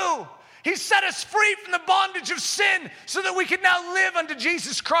things new. He set us free from the bondage of sin so that we can now live unto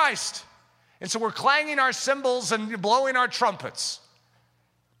Jesus Christ. And so we're clanging our cymbals and blowing our trumpets.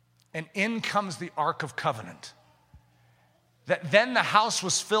 And in comes the Ark of Covenant. That then the house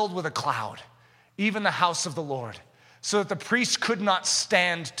was filled with a cloud, even the house of the Lord, so that the priests could not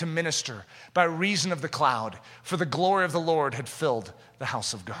stand to minister by reason of the cloud, for the glory of the Lord had filled the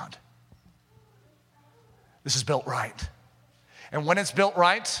house of God. This is built right. And when it's built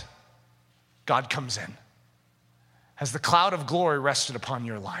right, God comes in. Has the cloud of glory rested upon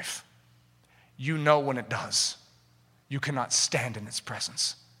your life? You know when it does. You cannot stand in its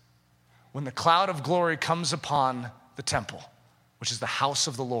presence. When the cloud of glory comes upon the temple, which is the house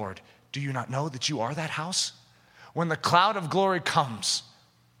of the Lord, do you not know that you are that house? When the cloud of glory comes,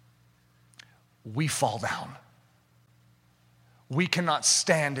 we fall down. We cannot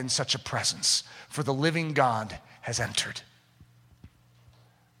stand in such a presence, for the living God has entered.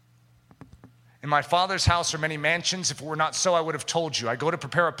 In my Father's house are many mansions. If it were not so, I would have told you. I go to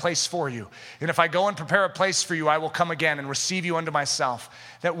prepare a place for you. And if I go and prepare a place for you, I will come again and receive you unto myself,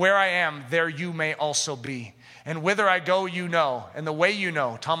 that where I am, there you may also be. And whither I go, you know, and the way you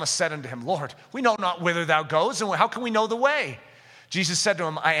know. Thomas said unto him, Lord, we know not whither thou goest, and how can we know the way? Jesus said to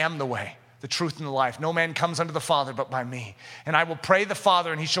him, I am the way, the truth, and the life. No man comes unto the Father but by me. And I will pray the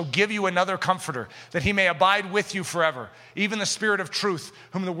Father, and he shall give you another comforter, that he may abide with you forever, even the Spirit of truth,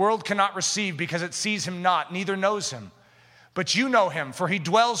 whom the world cannot receive, because it sees him not, neither knows him. But you know him, for he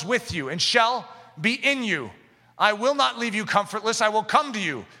dwells with you, and shall be in you. I will not leave you comfortless, I will come to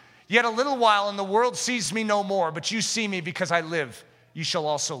you. Yet a little while, and the world sees me no more, but you see me because I live. You shall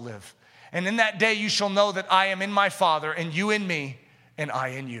also live. And in that day you shall know that I am in my Father, and you in me, and I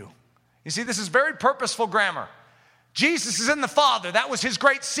in you. You see, this is very purposeful grammar. Jesus is in the Father. That was his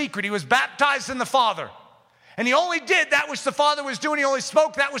great secret. He was baptized in the Father. And he only did that which the Father was doing. He only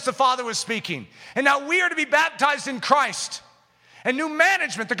spoke that which the Father was speaking. And now we are to be baptized in Christ. And new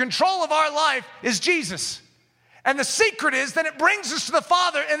management, the control of our life, is Jesus. And the secret is that it brings us to the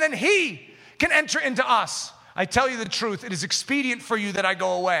Father, and then he can enter into us. I tell you the truth, it is expedient for you that I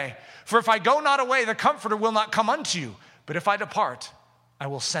go away. For if I go not away, the Comforter will not come unto you. But if I depart, I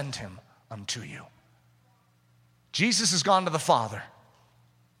will send him unto you. Jesus has gone to the Father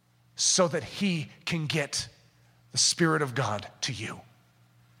so that he can get the Spirit of God to you.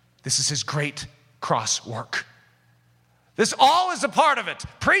 This is his great cross work. This all is a part of it,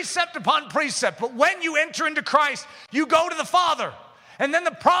 precept upon precept. But when you enter into Christ, you go to the Father. And then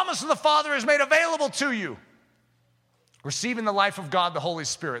the promise of the Father is made available to you. Receiving the life of God, the Holy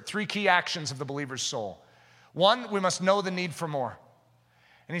Spirit. 3 key actions of the believer's soul. 1, we must know the need for more.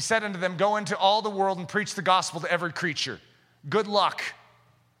 And he said unto them, go into all the world and preach the gospel to every creature. Good luck.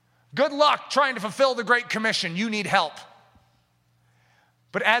 Good luck trying to fulfill the Great Commission. You need help.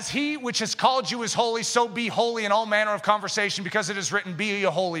 But as he which has called you is holy, so be holy in all manner of conversation, because it is written, be ye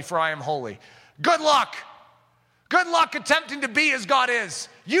holy, for I am holy. Good luck. Good luck attempting to be as God is.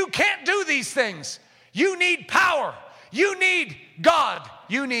 You can't do these things. You need power. You need God.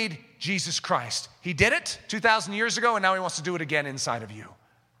 You need Jesus Christ. He did it 2,000 years ago, and now he wants to do it again inside of you.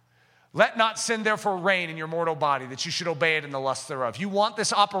 Let not sin therefore reign in your mortal body, that you should obey it in the lust thereof. You want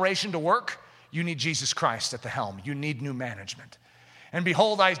this operation to work? You need Jesus Christ at the helm. You need new management. And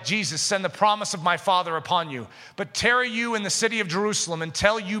behold, I, Jesus, send the promise of my Father upon you. But tarry you in the city of Jerusalem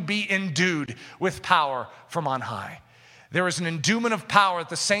until you be endued with power from on high. There is an endowment of power that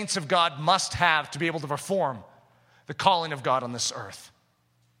the saints of God must have to be able to perform the calling of God on this earth.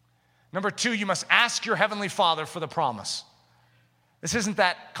 Number 2, you must ask your heavenly Father for the promise. This isn't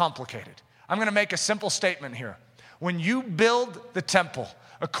that complicated. I'm going to make a simple statement here. When you build the temple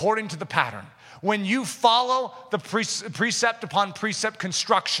according to the pattern, when you follow the precept upon precept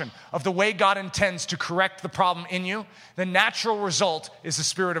construction of the way God intends to correct the problem in you, the natural result is the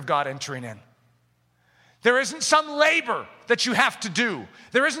Spirit of God entering in. There isn't some labor that you have to do.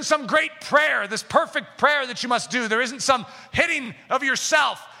 There isn't some great prayer, this perfect prayer that you must do. There isn't some hitting of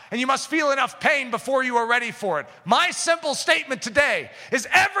yourself and you must feel enough pain before you are ready for it. My simple statement today is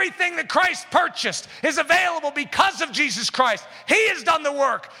everything that Christ purchased is available because of Jesus Christ. He has done the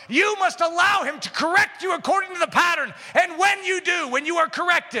work. You must allow him to correct you according to the pattern. And when you do, when you are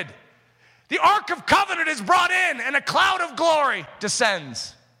corrected, the Ark of Covenant is brought in and a cloud of glory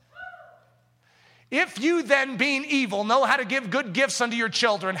descends. If you then, being evil, know how to give good gifts unto your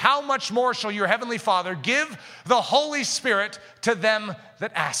children, how much more shall your heavenly Father give the Holy Spirit to them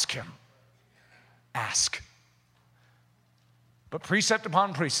that ask him? Ask. But precept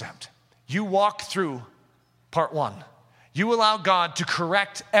upon precept, you walk through part 1. You allow God to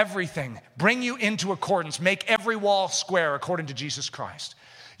correct everything, bring you into accordance, make every wall square according to Jesus Christ.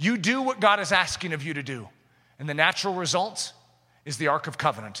 You do what God is asking of you to do. And the natural result is the Ark of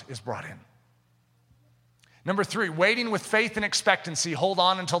Covenant is brought in. Number 3, waiting with faith and expectancy, hold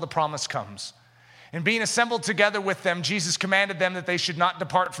on until the promise comes. And being assembled together with them, Jesus commanded them that they should not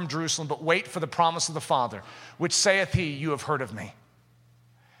depart from Jerusalem, but wait for the promise of the Father, which saith he, you have heard of me.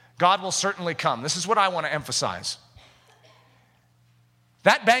 God will certainly come. This is what I want to emphasize.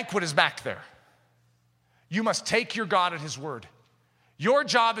 That banquet is back there. You must take your God at his word. Your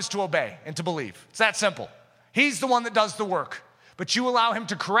job is to obey and to believe. It's that simple. He's the one that does the work. But you allow him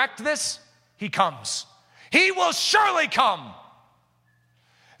to correct this, he comes. He will surely come.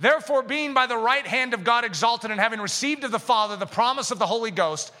 Therefore, being by the right hand of God exalted and having received of the Father the promise of the Holy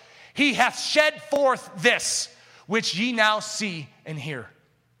Ghost, he hath shed forth this, which ye now see and hear.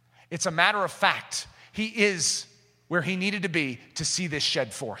 It's a matter of fact. He is where he needed to be to see this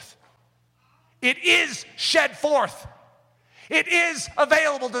shed forth. It is shed forth. It is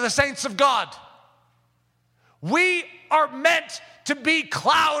available to the saints of God. We are meant to be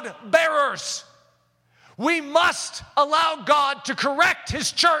cloud bearers. We must allow God to correct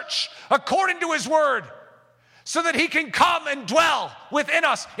his church according to his word so that he can come and dwell within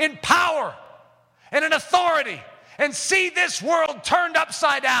us in power and in authority and see this world turned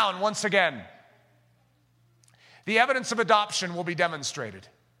upside down once again. The evidence of adoption will be demonstrated.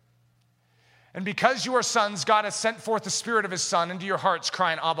 And because you are sons, God has sent forth the Spirit of his Son into your hearts,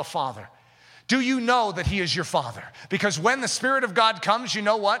 crying, Abba, Father. Do you know that he is your Father? Because when the Spirit of God comes, you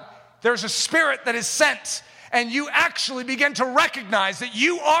know what? There's a spirit that is sent, and you actually begin to recognize that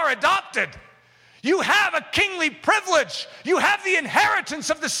you are adopted. You have a kingly privilege. You have the inheritance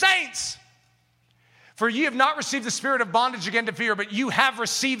of the saints. For ye have not received the spirit of bondage again to fear, but you have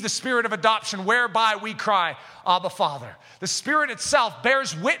received the spirit of adoption, whereby we cry, Abba, Father. The Spirit itself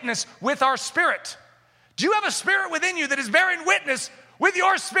bears witness with our spirit. Do you have a spirit within you that is bearing witness with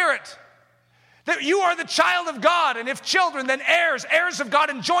your spirit? That you are the child of God, and if children, then heirs, heirs of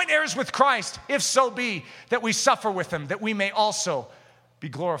God, and joint heirs with Christ, if so be that we suffer with him, that we may also be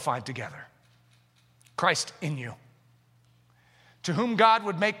glorified together. Christ in you, to whom God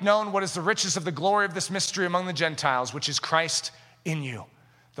would make known what is the riches of the glory of this mystery among the Gentiles, which is Christ in you,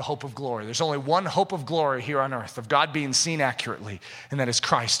 the hope of glory. There's only one hope of glory here on earth, of God being seen accurately, and that is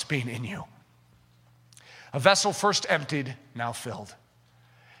Christ being in you. A vessel first emptied, now filled.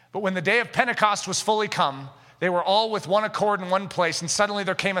 But when the day of Pentecost was fully come, they were all with one accord in one place, and suddenly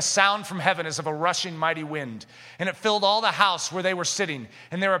there came a sound from heaven as of a rushing mighty wind, and it filled all the house where they were sitting,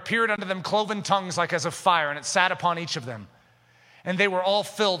 and there appeared unto them cloven tongues like as of fire, and it sat upon each of them. And they were all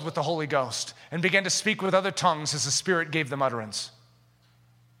filled with the Holy Ghost, and began to speak with other tongues as the Spirit gave them utterance.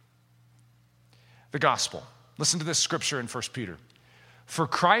 The gospel. Listen to this scripture in 1 Peter. For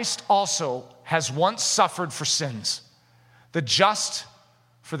Christ also has once suffered for sins, the just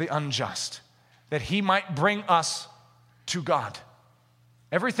for the unjust, that he might bring us to God.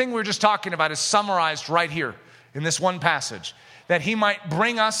 Everything we're just talking about is summarized right here in this one passage. That he might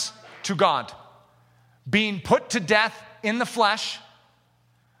bring us to God, being put to death in the flesh,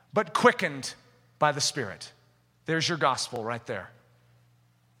 but quickened by the Spirit. There's your gospel right there.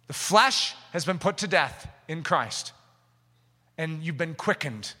 The flesh has been put to death in Christ, and you've been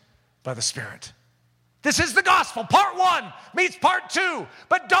quickened by the Spirit. This is the gospel. Part 1 meets part 2.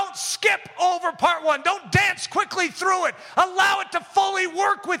 But don't skip over part 1. Don't dance quickly through it. Allow it to fully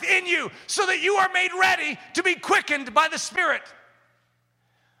work within you so that you are made ready to be quickened by the Spirit.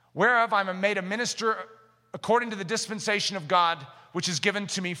 Whereof I am made a minister according to the dispensation of God, which is given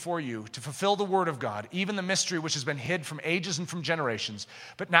to me for you, to fulfill the word of God, even the mystery which has been hid from ages and from generations,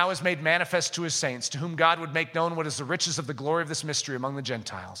 but now is made manifest to his saints, to whom God would make known what is the riches of the glory of this mystery among the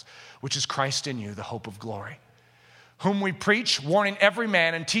Gentiles, which is Christ in you, the hope of glory. Whom we preach, warning every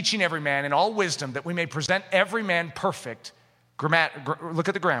man and teaching every man in all wisdom, that we may present every man perfect, look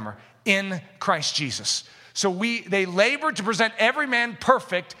at the grammar, in Christ Jesus. So they labored to present every man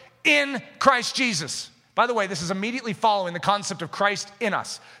perfect in Christ Jesus. By the way, this is immediately following the concept of Christ in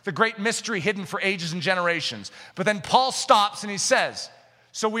us, the great mystery hidden for ages and generations. But then Paul stops and he says,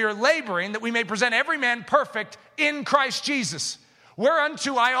 so we are laboring that we may present every man perfect in Christ Jesus,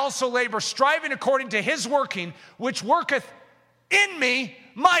 whereunto I also labor, striving according to his working, which worketh in me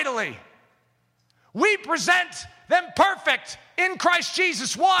mightily. We present them perfect in Christ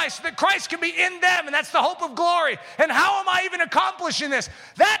Jesus. Why? So that Christ can be in them, and that's the hope of glory. And how am I even accomplishing this?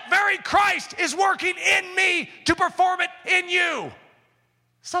 That very Christ is working in me to perform it in you.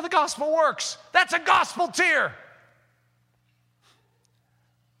 That's how the gospel works. That's a gospelteer.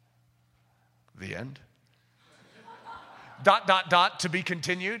 The end. ... to be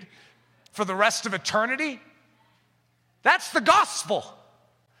continued for the rest of eternity. That's the gospel.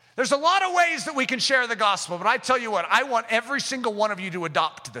 There's a lot of ways that we can share the gospel, but I tell you what, I want every single one of you to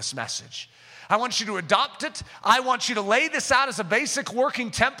adopt this message. I want you to adopt it. I want you to lay this out as a basic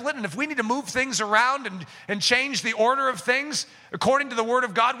working template, and if we need to move things around and change the order of things according to the Word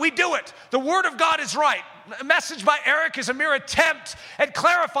of God, we do it. The Word of God is right. A message by Eric is a mere attempt at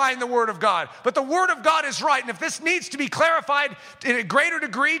clarifying the Word of God, but the Word of God is right, and if this needs to be clarified in a greater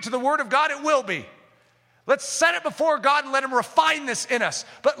degree to the Word of God, it will be. Let's set it before God and let him refine this in us.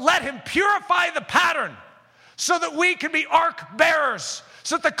 But let him purify the pattern so that we can be ark bearers,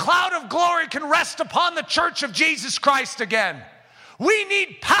 so that the cloud of glory can rest upon the church of Jesus Christ again. We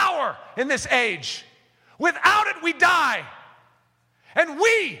need power in this age. Without it, we die. And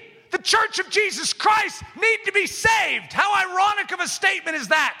we, the church of Jesus Christ, need to be saved. How ironic of a statement is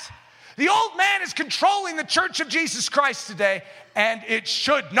that? The old man is controlling the church of Jesus Christ today, and it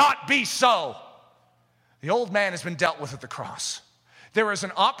should not be so. The old man has been dealt with at the cross. There is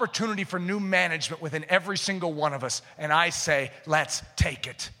an opportunity for new management within every single one of us, and I say, let's take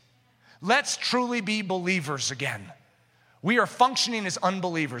it. Let's truly be believers again. We are functioning as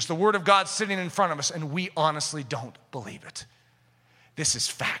unbelievers. The Word of God's sitting in front of us, and we honestly don't believe it. This is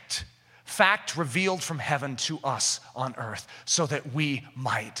fact. Fact revealed from heaven to us on earth so that we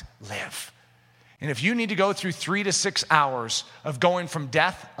might live. And if you need to go through 3 to 6 hours of going from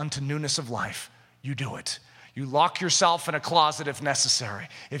death unto newness of life, you do it. You lock yourself in a closet if necessary.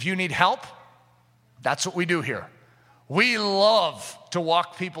 If you need help, that's what we do here. We love to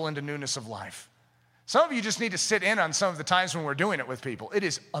walk people into newness of life. Some of you just need to sit in on some of the times when we're doing it with people. It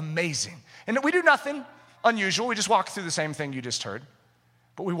is amazing. And we do nothing unusual. We just walk through the same thing you just heard.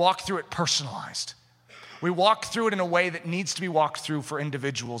 But we walk through it personalized. We walk through it in a way that needs to be walked through for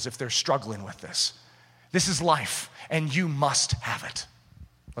individuals if they're struggling with this. This is life, and you must have it.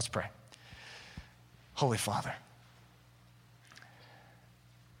 Let's pray. Holy Father,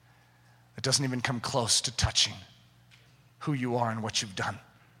 it doesn't even come close to touching who you are and what you've done.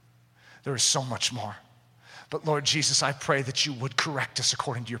 There is so much more. But Lord Jesus, I pray that you would correct us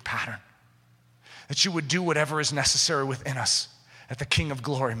according to your pattern, that you would do whatever is necessary within us, that the King of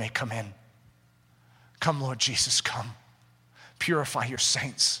glory may come in. Come, Lord Jesus, come. Purify your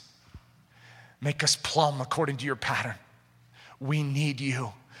saints. Make us plumb according to your pattern. We need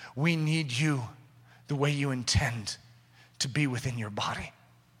you. We need you the way you intend to be within your body.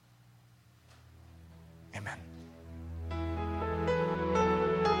 Amen.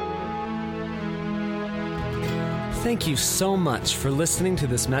 Thank you so much for listening to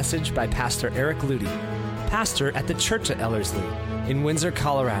this message by Pastor Eric Ludy, pastor at the Church at Ellerslie in Windsor,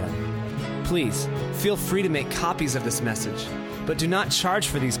 Colorado. Please feel free to make copies of this message, but do not charge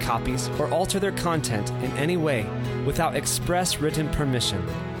for these copies or alter their content in any way without express written permission.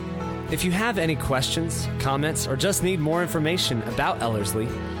 If you have any questions, comments, or just need more information about Ellerslie,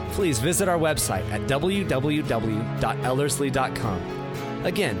 please visit our website at www.ellerslie.com.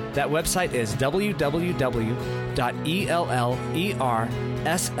 Again, that website is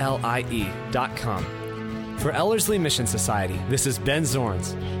www.ellerslie.com. For Ellerslie Mission Society, this is Ben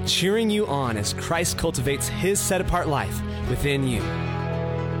Zorns, cheering you on as Christ cultivates his set-apart life within you.